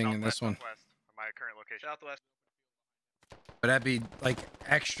have anything in this one. My current location. Southwest. But that'd be like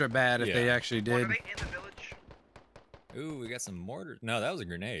extra bad if they actually did. Ooh, we got some mortars. No, that was a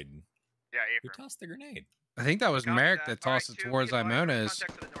grenade. Yeah, Who tossed the grenade? I think that was Merrick that tossed it towards Imona's.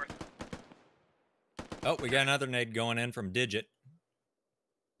 Oh, we got another nade going in from Digit.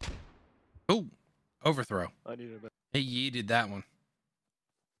 Ooh, overthrow. I need a bit. He yeeted that one.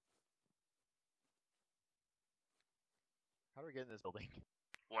 How do we get in this building?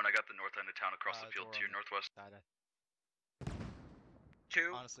 One, I got the north end of town across the field to your northwest.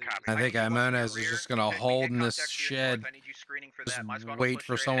 Two. Honestly, I think Imonez is just gonna hold in this shed. Just wait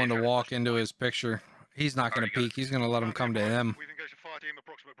for someone to walk into his picture. He's not gonna peek. He's gonna let him come to him.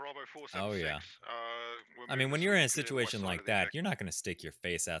 Oh yeah. I mean, when you're in a situation like that, you're not going to stick your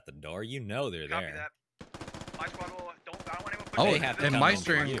face out the door. You know they're there. Oh, They have to and come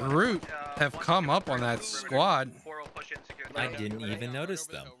Meister over and you. Groot have come up on that squad. I didn't even notice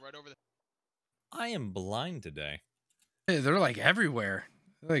them. I am blind today. Hey, they're like everywhere.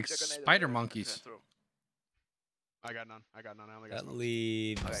 They're like spider monkeys. I got none. I only got That smokes.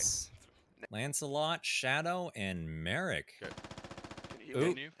 leaves Lancelot, Shadow, and Merrick.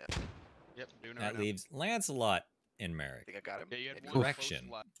 Ooh. Yep, doing it That right now. leaves Lancelot and Merrick. I got him. Yeah, you had one Correction.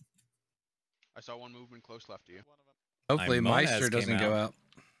 close left. I saw one movement close left to you. Hopefully Imonez Meister came doesn't go out.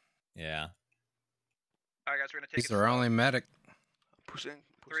 Yeah. Alright, guys, we're gonna take He's their only medic. Pushing.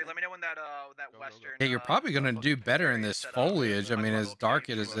 Three. Let me know when that western. Yeah, you're probably gonna do better in this foliage. I mean, as dark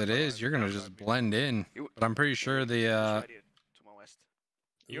as it is, you're gonna just blend in. But I'm pretty sure the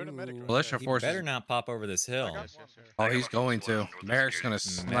militia He forces. better not pop over this hill. Oh, he's going to. Merrick's gonna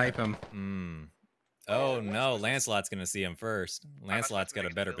snipe him. Oh no, Lancelot's gonna see him first. Lancelot's got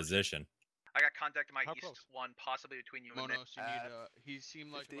a better position. I got contact in my east one, possibly between you and me. Monos, you need he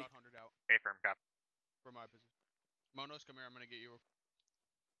seemed like 50. about 100 out. Firm, cap. For my position. Monos, come here, I'm gonna get you.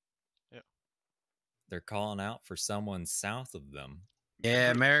 They're calling out for someone south of them.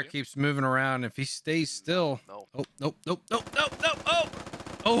 Yeah, Merrick keeps moving around. If he stays still. Oh, nope.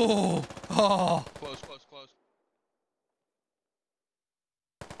 Oh, oh. Close.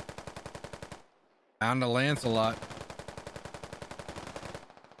 Down to Lancelot.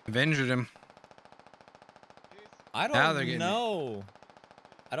 I've injured him. I Now they're don't getting- know.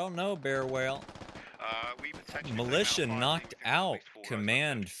 I don't know, Bear Whale. Militia knocked out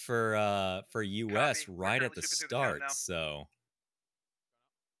command for US right at the start, so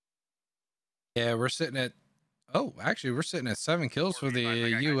Yeah, we're sitting at. Oh, actually, we're sitting at 7 kills for the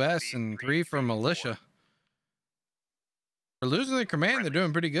U.S. and 3 for militia. We're losing the command. They're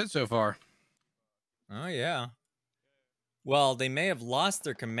doing pretty good so far. oh yeah. Well, they may have lost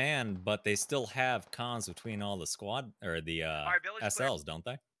their command, but they still have comms between all the squad or the SLs, don't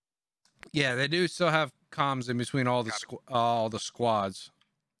they? Yeah, they do still have comms in between all the squads,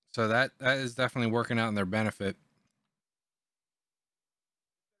 so that is definitely working out in their benefit.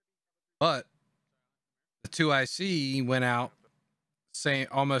 But the 2IC went out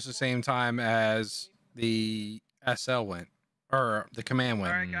almost the same time as the SL went, or the command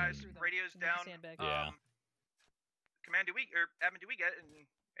went. All right, guys, radio's down. Yeah. Command, do we get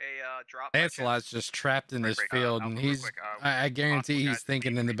a drop? Lancelot's just trapped in this field, and I guarantee he's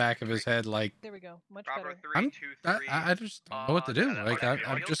thinking in the back of his head, like, There we go. Much Bravo better. 3, 2, 3. I just don't know what to do. Like,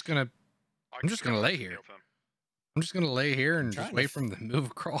 I'm just gonna lay here. I'm just gonna lay here and just wait for him to move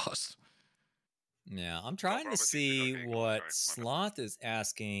across. Yeah, I'm trying to see what Sloth is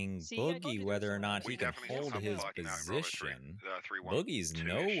asking Boogie whether or not he can hold his position. Boogie's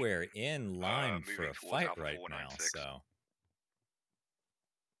nowhere in line for a fight right now, so.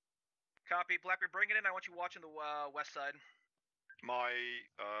 Copy. Blackbeard, bring it in. I want you watching the west side. My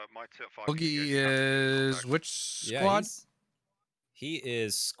tip 5. Boogie is which squad? He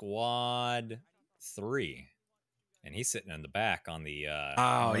is squad 3. And he's sitting in the back on the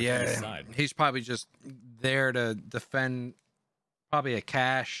northeast side. He's probably just there to defend probably a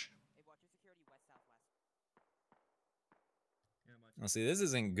cache. Well, see, this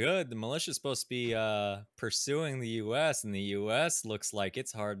isn't good. The militia's supposed to be pursuing the U.S., and the U.S. looks like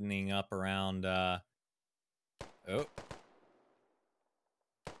it's hardening up around... Oh.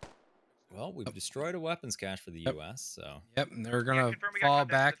 Well, we've destroyed a weapons cache for the U.S., so... Yep, and they're going to fall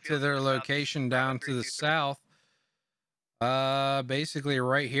back to their location down to the south. Basically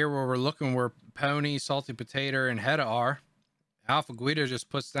right here where we're looking, where Pony, Salty Potato, and Hedda are. Alpha Guido just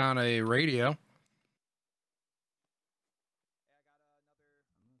puts down a radio.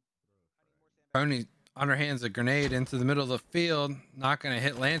 Pony underhands a grenade into the middle of the field. Not going to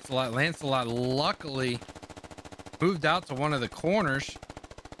hit Lancelot. Lancelot luckily moved out to one of the corners.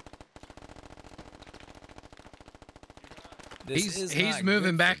 He's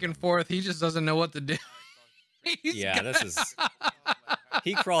moving back and forth. He just doesn't know what to do. This is...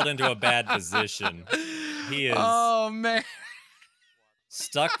 He crawled into a bad position. He is... Oh, man.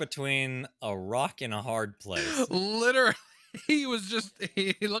 Stuck between a rock and a hard place. Literally, he was just...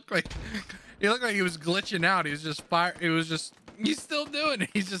 He looked like he was glitching out. He was just fire. It was just... He's still doing it.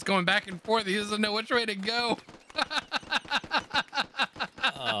 He's just going back and forth. He doesn't know which way to go.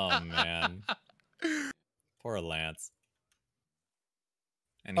 Oh, man. Poor Lance.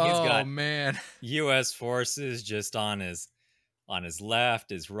 And he's got man. U.S. forces just on his left,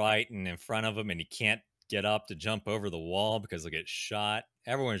 his right, and in front of him, and he can't get up to jump over the wall because he'll get shot.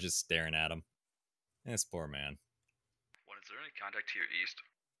 Everyone's just staring at him. This poor man. What, is there any contact to your east?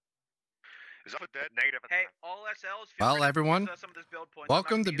 Is Alpha dead? Negative. Hey, all SLs. Feel Well, free to everyone, use, some of this build points.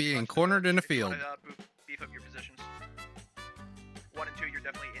 welcome I'm to not gonna use being much of cornered in a if you field. wanna, beef up your positions. 1 and 2, you're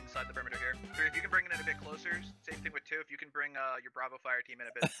definitely inside the perimeter here. 3, if you can bring it in a bit closer. Same thing with 2. If you can bring your Bravo fire team in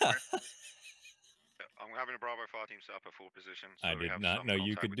a bit more. I'm having a Bravo fire team set up at full position. So I we did have not some know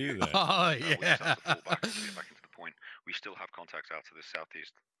you contact could with do you. that. Oh, We just yeah. have to fall back to get back into the point. We still have contacts out to the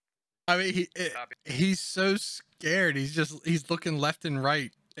southeast. I mean, he's so scared. He's looking left and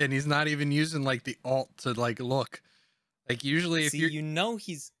right, and he's not even using like the alt to like look. Like usually, if See, you're, you know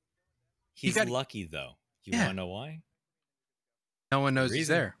he's lucky though. You Yeah. want to know why? no one knows he's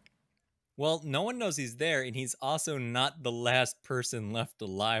reason- there. Well, no one knows he's there, and he's also not the last person left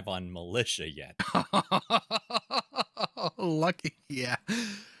alive on militia yet. Lucky, yeah.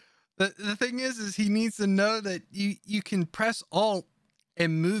 The thing is he needs to know that you can press alt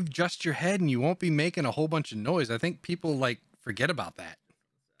and move just your head, and you won't be making a whole bunch of noise. I think people like forget about that.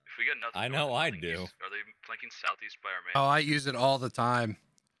 If we get nothing, I know I do. Are they flanking southeast by our main? Oh, I use it all the time.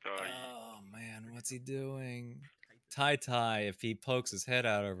 Oh man, what's he doing? Tai, if he pokes his head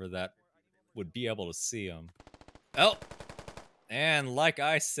out over that, would be able to see him. Oh, and like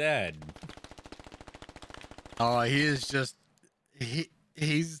I said, Oh, he is just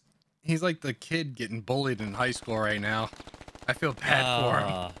he's like the kid getting bullied in high school right now. I feel bad for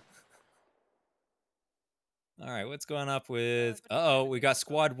him. All right, what's going up with... Uh-oh, we got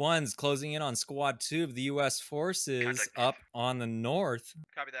Squad 1's closing in on Squad 2 of the U.S. forces up on the north.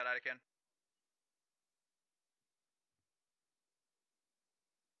 Copy that, Anakin.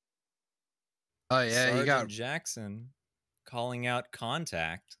 Oh yeah, Sergeant you got Jackson calling out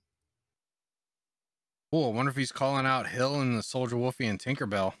contact. Cool. I wonder if he's calling out Hill and the Soldier Wolfie and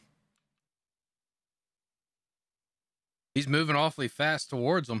Tinkerbell. He's moving awfully fast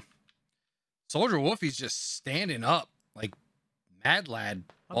towards them. Soldier Wolfie's just standing up like mad lad.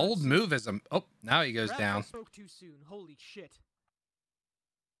 Bold move as a... Oh, now he goes down. Spoke too soon. Holy shit.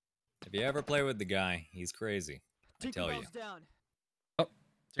 If you ever play with the guy, he's crazy. I tell you. Tinkerbell's down. Oh,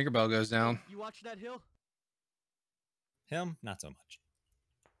 Tinkerbell goes down. You watch that hill? Him, not so much.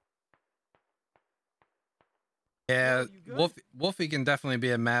 Yeah, Wolfie can definitely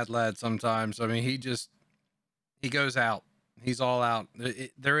be a mad lad sometimes. I mean, he goes out. He's all out.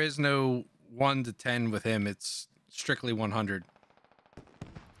 There is no 1 to 10 with him. It's strictly 100.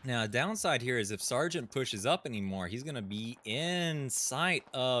 Now, downside here is if Sergeant pushes up anymore, he's going to be in sight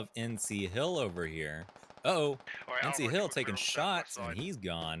of NC Hill over here. Uh-oh. Right, NC Hill taking shots, and he's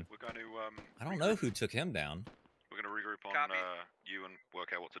gone. We're going to I don't know who took him down. we're going to regroup on you and work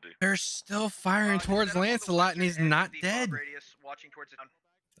out what to do. They're still firing towards Lancelot, and he's not dead. The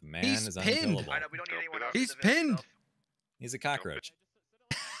man He's is pinned. unkillable. He's pinned. He's a cockroach.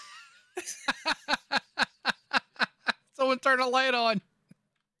 Someone turn a light on.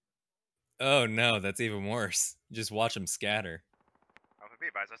 Oh no, that's even worse. Just watch him scatter. Alpha B,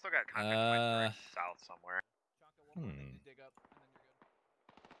 guys, I still got contact south somewhere.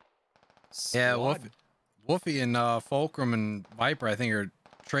 Yeah, Squad. Wolfie and Fulcrum and Viper, I think, are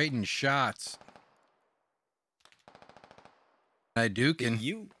trading shots.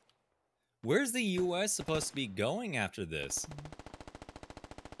 Dukin. Where's the U.S. supposed to be going after this?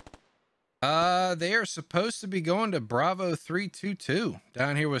 They are supposed to be going to Bravo 322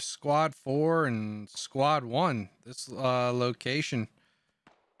 down here with Squad 4 and Squad 1. This location,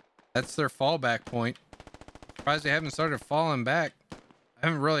 that's their fallback point. Surprised they haven't started falling back. I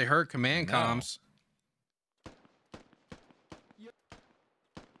haven't really heard command comms.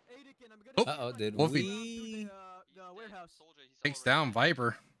 Oh, uh-oh, did Wolfie we? takes down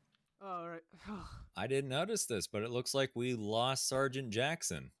Viper. All right. I didn't notice this, but it looks like we lost Sergeant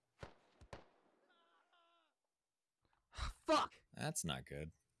Jackson. Fuck. That's not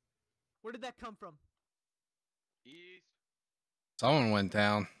good. Where did that come from? Someone went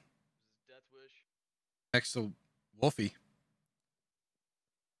down. Next to Wolfie.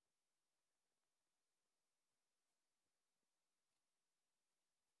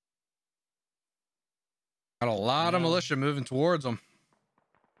 Got a lot of militia moving towards them.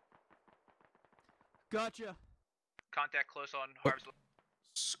 Gotcha. Contact close on Harv's.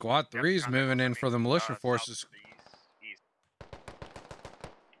 Squad 3 is moving in for the militia forces.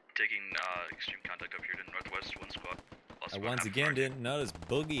 Taking extreme contact up here to northwest, 1 squad. I once again didn't notice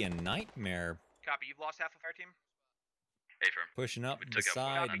Boogie and Nightmare Copy. You've lost half of our team. Affirm. pushing up We took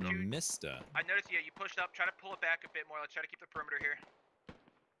out beside one of them. Mista. I noticed. Yeah, you pushed up. Try to pull it back a bit more. Let's try to keep the perimeter here.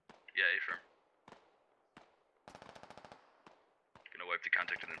 Yeah, A-firm. Gonna wipe the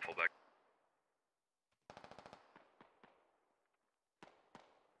contact and then pull back.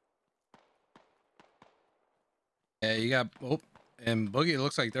 Yeah, you got. Oh, and Boogie, it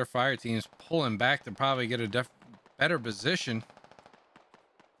looks like their fire team's pulling back to probably get a better position.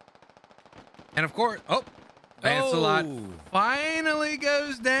 And of course, oh, Lancelot finally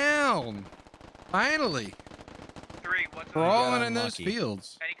goes down. Finally. 3, what's crawling in those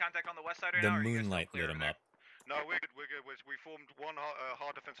fields. Any contact on the west side right The now? Or are you guys moonlight still clear lit him over up. No, we're good. We're good. We formed one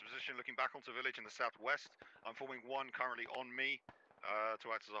hard defensive position looking back onto village in the southwest. I'm forming one currently on me to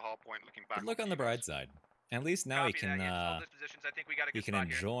act as a hard point looking back. But look on the bright side. At least now he can he can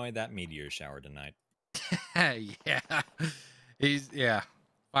enjoy that meteor shower tonight. Yeah. Yeah.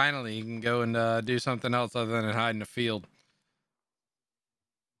 Finally, he can go and do something else other than hide in the field.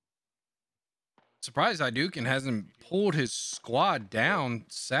 Surprised Idukin hasn't pulled his squad down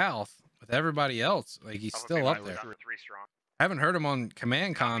south with everybody else. Like, he's still up there. 3 strong. Haven't heard him on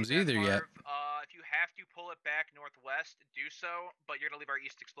command comms either yet. If you have to pull it back northwest, do so. But you're gonna leave our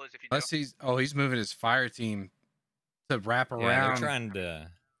east exposed if you Unless do. he's moving his fire team to wrap around. Yeah, they're trying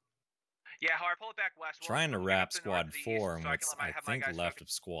to Yeah, Har, pull it back west. trying to wrap squad 4 and what's I think left of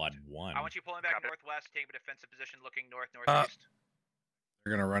squad 1. I want you pulling back northwest, taking a defensive position, looking northeast.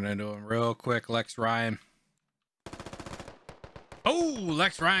 They're gonna run into him real quick. Lex Ryan. Oh,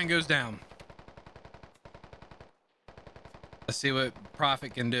 Lex Ryan goes down. Let's see what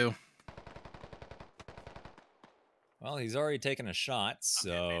Prophet can do. Well, he's already taken a shot,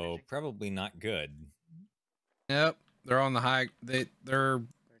 so probably not good. Yep, they're on the high. They're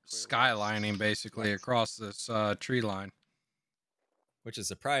skylining basically across this tree line, which is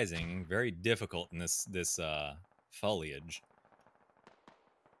surprising. Very difficult in this foliage.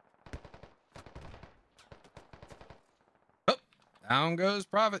 Oh, down goes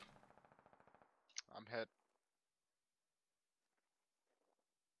Prophet. I'm hit.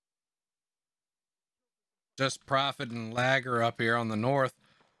 Just Prophet and Lagger up here on the north.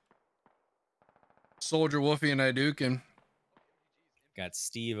 Soldier, Wolfie, and Idukin. Got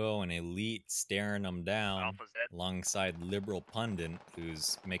Steve-O and Elite staring them down alongside Liberal Pundit,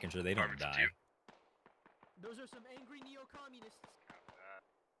 who's making sure they don't die. Those are some angry neo-communists.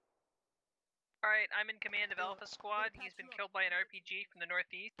 Alright, I'm in command of Alpha Squad. He's been killed by an RPG from the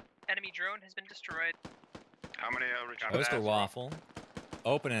northeast. Enemy drone has been destroyed. How many Toaster Waffle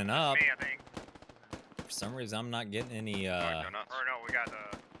opening up. Me, I think. For some reason, I'm not getting any Or no, we got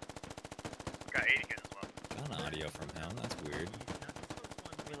 80 kids as well. gun audio from him. That's weird.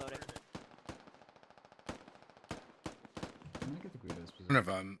 Reloading. I wonder if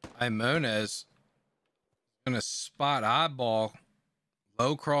Imonez gonna spot eyeball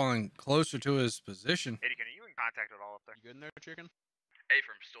low crawling closer to his position. Eddie, are you in contact at all up there? You good in there, chicken?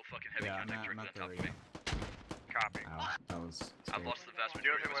 A-firm, still fucking heavy contact directly on top of me. Copy. I've lost the vast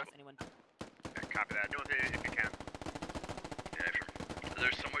majority of my squad. Yeah, copy that. Do it if you can. Yeah, A-firm.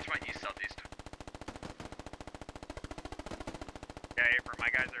 There's somewhere to my east-southeast. Yeah, A-firm, my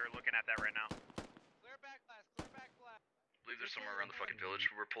guys are looking at that right now. I believe there's somewhere around the fucking village.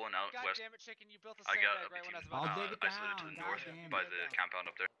 We're pulling out God west. damn it, chicken! You built a I got sandbag right when I was I'll about dig it isolated to the north by the compound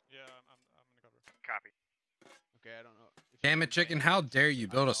up there. Yeah, I'm gonna cover. Copy. Okay, I don't know. Damn it, chicken! How dare you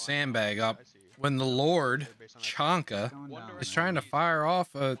build a sandbag up when the Lord Chanka is trying to fire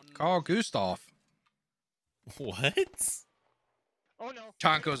off a Carl Gustav? What? Oh no!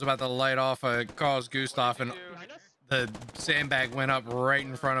 Chanka was about to light off a Carl Gustav, and the sandbag went up right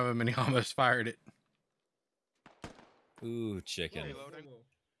in front of him, and he almost fired it. Ooh, chicken.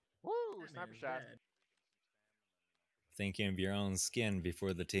 Woo, sniper shot. Thinking of your own skin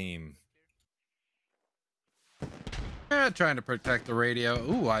before the team. Trying to protect the radio.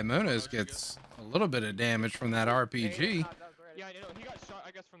 Ooh, Imonez gets a little bit of damage from that RPG. Yeah, I know. He got shot, I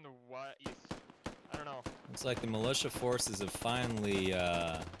guess, from the east. I don't know. Looks like the militia forces have finally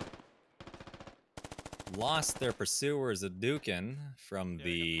lost their pursuers of Dukin from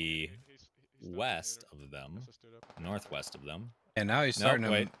the west of them, northwest of them. And now he's starting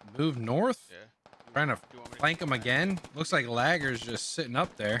to move north. Trying to flank him again. Looks like Lagger's just sitting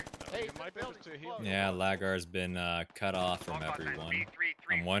up there. Yeah, Lagar's been cut off from everyone.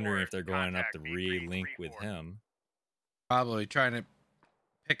 I'm wondering if they're going up to re-link with him. Probably trying to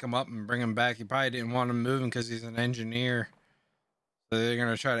pick him up and bring him back. He probably didn't want him moving because he's an engineer. So they're going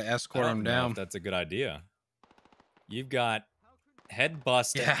to try to escort him down. That's a good idea. You've got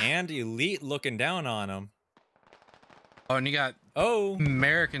Headbuster and Elite looking down on him. Oh, and you got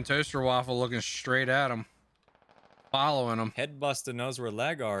American Toaster Waffle looking straight at him, following him. Headbuster knows where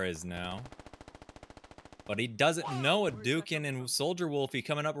Lagar is now. But he doesn't know a Dukin and Soldier Wolfie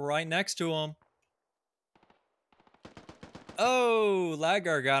coming up right next to him. Oh,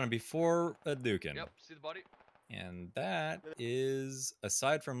 Lagar got him before a Dukin. Yep, see the body? And that is,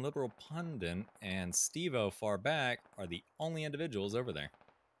 aside from Liberal Pundit and Steve-O far back, are the only individuals over there.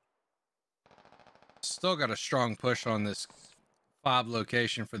 Still got a strong push on this fob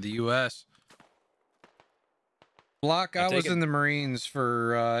location for the U.S. Block, I was in the Marines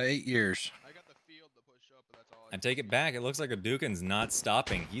for 8 years. I take it back. It looks like a Dukin's not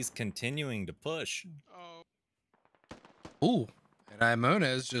stopping. He's continuing to push. Ooh, and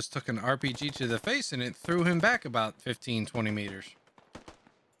Imones just took an RPG to the face and it threw him back about 15, 20 meters.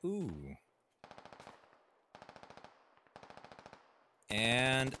 Ooh.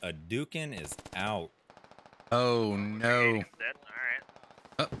 And a Dukin is out. Oh, no. Dead.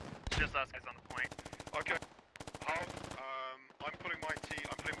 Alright. Just us guys on the point. Okay. I'm putting my team.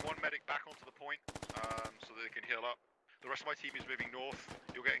 I'm putting one medic back onto the point, so that they can heal up. The rest of my team is moving north.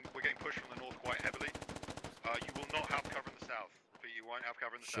 We're getting pushed from the north quite heavily. You will not have cover in the south. But you won't have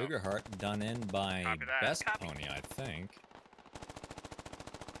cover in the south. Sugarheart done in by Best Pony, I think.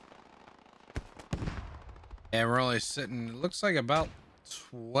 And we're only sitting, it looks like about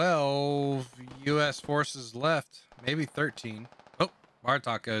 12 U.S. forces left, maybe 13. Oh,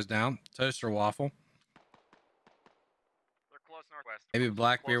 Bartok goes down. Toaster Waffle. They're close northwest. Maybe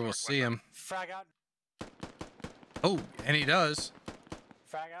Blackbeard will see him. Frag out. Oh, and he does.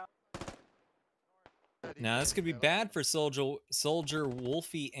 Frag out. Now this could be bad for Soldier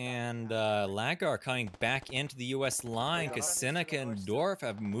Wolfie and Lagar coming back into the U.S. line because Seneca and Dorf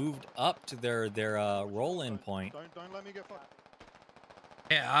have moved up to their roll-in point. Don't let me get fucked.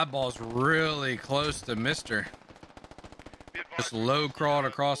 Yeah, Eyeball's really close to Mister. Just low crawled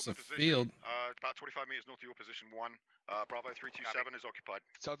across the field. About 25 meters north of your position 1. Bravo 327 is occupied.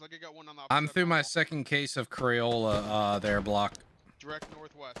 Sounds like I got one on the I'm through my second case of Crayola there, Block. Direct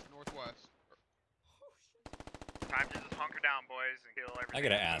northwest. Time to just hunker down, boys, and kill everything. I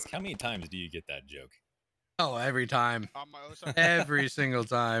gotta ask, how many times do you get that joke? Oh, every time. On my other side. Every single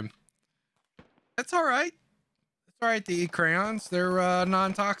time. That's all right. That's all right to eat crayons. They're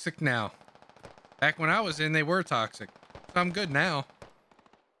non-toxic now. Back when I was in, they were toxic. So I'm good now.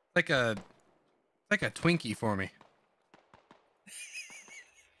 Like a Twinkie for me.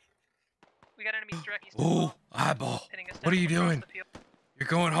 We got enemies direct east. Ooh, Eyeball. What are you doing? You're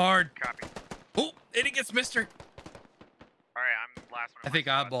going hard. Copy. Oh, and he gets Mister. Alright, I'm last one. I think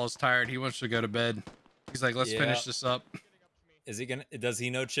Eyeball's tired. He wants to go to bed. He's like, let's finish this up. Is he gonna? Does he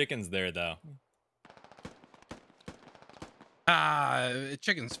know chicken's there though?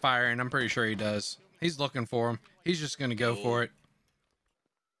 Chicken's firing. I'm pretty sure he does. He's looking for him. He's just gonna go for it.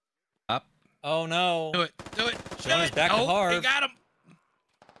 Up. Oh no! Do it! Do it! Showing his back to Harv. He got him.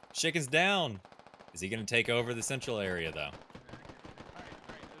 Chicken's down. Is he gonna take over the central area though?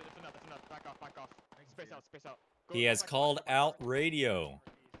 That's enough. Back off. Space out. He has called out radio.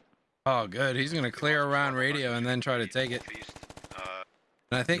 Oh, good. He's gonna clear around radio and then try to take it.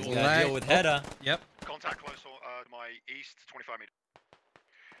 And I think He's gotta deal with Hedda. Yep. Contact close to my east, 25 meters.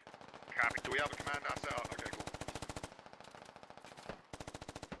 Copy. Do we have a command asset? Oh, okay, cool.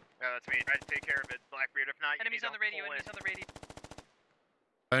 Yeah, that's me. Try to take care of it, Blackbeard. If not, Enemies on the radio. Enemies on the radio.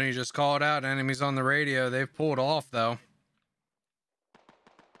 Tony just called out enemies on the radio. They've pulled off though.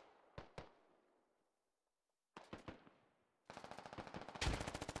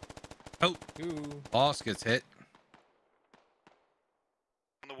 Oh, boss gets hit.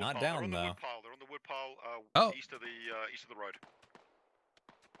 Not down though. They're on the wood pile east of the road.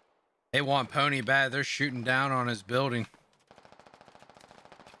 They want Pony bad. They're shooting down on his building.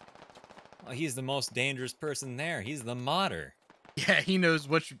 Well, he's the most dangerous person there. He's the modder. Yeah, he knows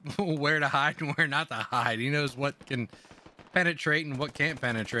where to hide and where not to hide. He knows what can penetrate and what can't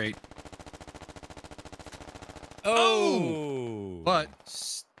penetrate. Oh! But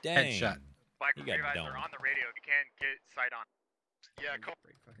dang. headshot. Blackbeard are on the radio. If you can get sight on. Yeah, copy.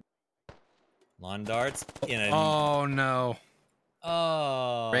 Lawn darts in a. Oh no.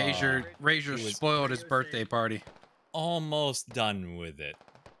 Oh. Razor spoiled his birthday party. Almost done with it.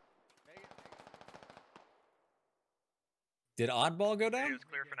 Did Oddball go down? It's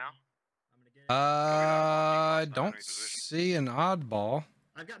clear for now. I don't see an Oddball.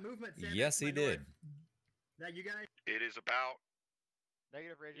 I've got movement. Sam, yes, he did. That you guys? It is about.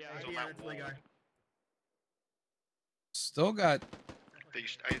 Negative radio. Yeah, it's Lagar. Still got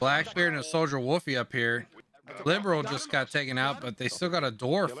Blackbeard and a Soldier Wolfie up here. Liberal just got taken out, but they still got a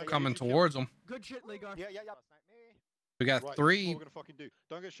dwarf coming towards them. Good shit, Lagar. Yeah. We got three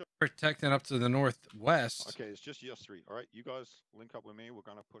Don't get shot. protecting up to the northwest. Okay, it's just us three. All right, you guys link up with me. We're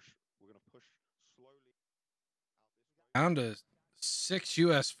gonna push. We're gonna push slowly. Down to 6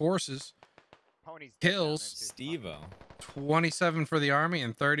 U.S. forces. Ponies Kills. Stevo. 27 for the army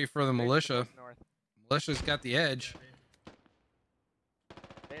and 30 for the militia. Militia's got the edge.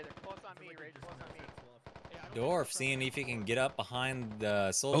 Hey, they're close on me, Rage, close on me. Dorf seeing if he can get up behind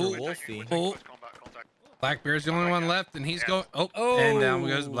the soldier Wolfie. Oh. Blackbeard's the only one left, and he's going. Oh, and down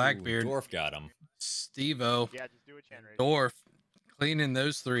goes Blackbeard. Dorf got him. Stevo. Yeah, just do it, Chan Rage. Dorf cleaning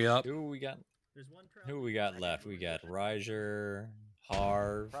those 3 up. Who we got? Who we got left? We got Riger,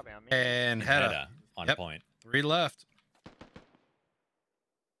 Harv, and Hedda on point. 3 left.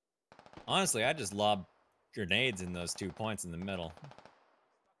 Honestly, I just lob grenades in those 2 points in the middle.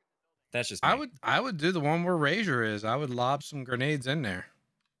 That's just me. I would do the one where Razor is. I would lob some grenades in there.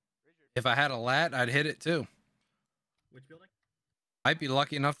 If I had a lat, I'd hit it too. Which building? I'd be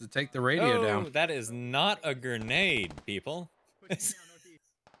lucky enough to take the radio down. That is not a grenade, people.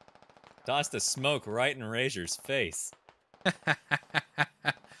 Tossed a smoke right in Razor's face.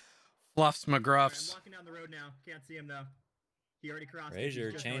 Fluffs McGruffs. I'm walking down the road now. Can't see him though. He already crossed.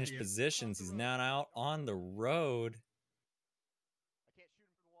 Razor changed positions. He's now out on the road.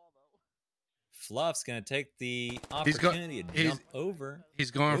 Fluff's gonna take the opportunity to jump over.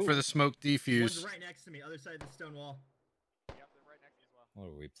 He's going for the smoke defuse. One's right next to me, other side of the stone wall. What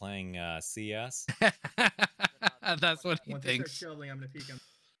are we playing? CS? That's what he Once thinks. Start shoveling, I'm gonna peek him.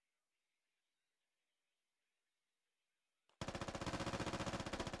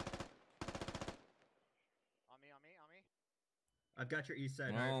 I've got your east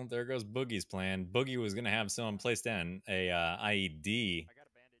side. Well, there goes Boogie's plan. Boogie was gonna have someone place down a IED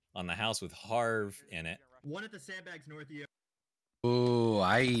on the house with Harv in it. One at the sandbags north of you. Ooh,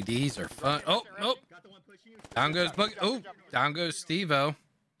 IEDs are fun. Oh, nope. Down goes Boogie. Oh, down goes Steve-O.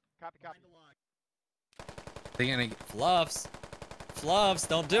 Fluffs. Fluffs,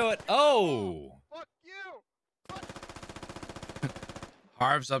 don't do it. Oh! Fuck you!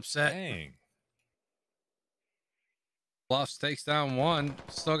 Harv's upset. Dang. Fluffs takes down 1.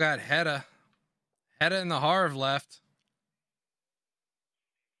 Still got Hedda. Hedda and the Harv left.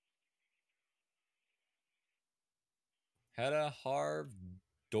 Hedda, Harv,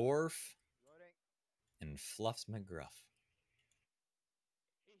 Dorf, and Fluffs McGruff.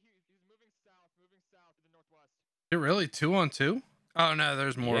 Is it really 2 on 2? Oh no,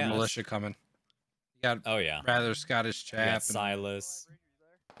 there's more Yes. militia coming. You got rather Scottish You got chap. Silas.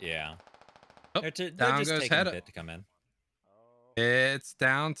 Yeah. Oh, they're down just goes taking a Hedda. bit to come in. It's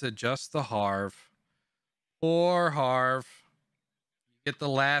down to just the Harv. Poor Harv. Get the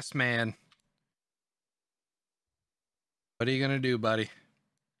last man. What are you gonna do, buddy?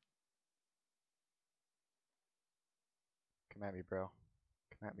 Come at me, bro.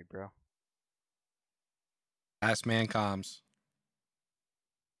 Come at me, bro. Last man comms.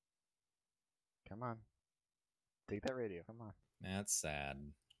 Come on. Take that radio. Come on. That's sad.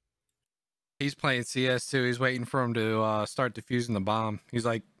 He's playing CS too. He's waiting for him to start defusing the bomb. He's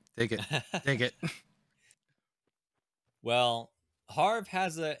like, take it, take it. Well, Harv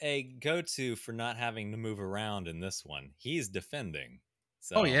has a go-to for not having to move around in this one. He's defending.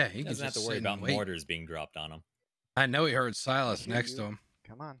 So Oh, yeah, he he can doesn't have to just worry sit and about wait. mortars being dropped on him. I know he heard Silas hear next you. to him.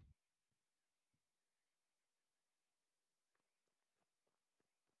 Come on.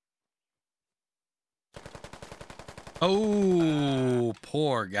 Oh,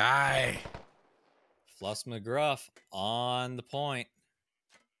 poor guy. Fluffs McGruff on the point.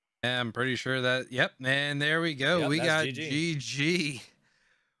 Yeah, I'm pretty sure that. Yep, and there we go. Yep, We got that's GG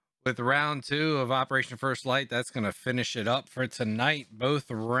with round 2 of Operation First Light. That's going to finish it up for tonight.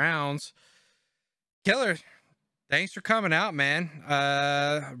 Both rounds. Killer, thanks for coming out, man.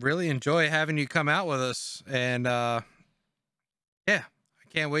 Really enjoy having you come out with us. And yeah, I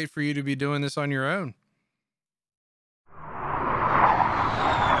can't wait for you to be doing this on your own.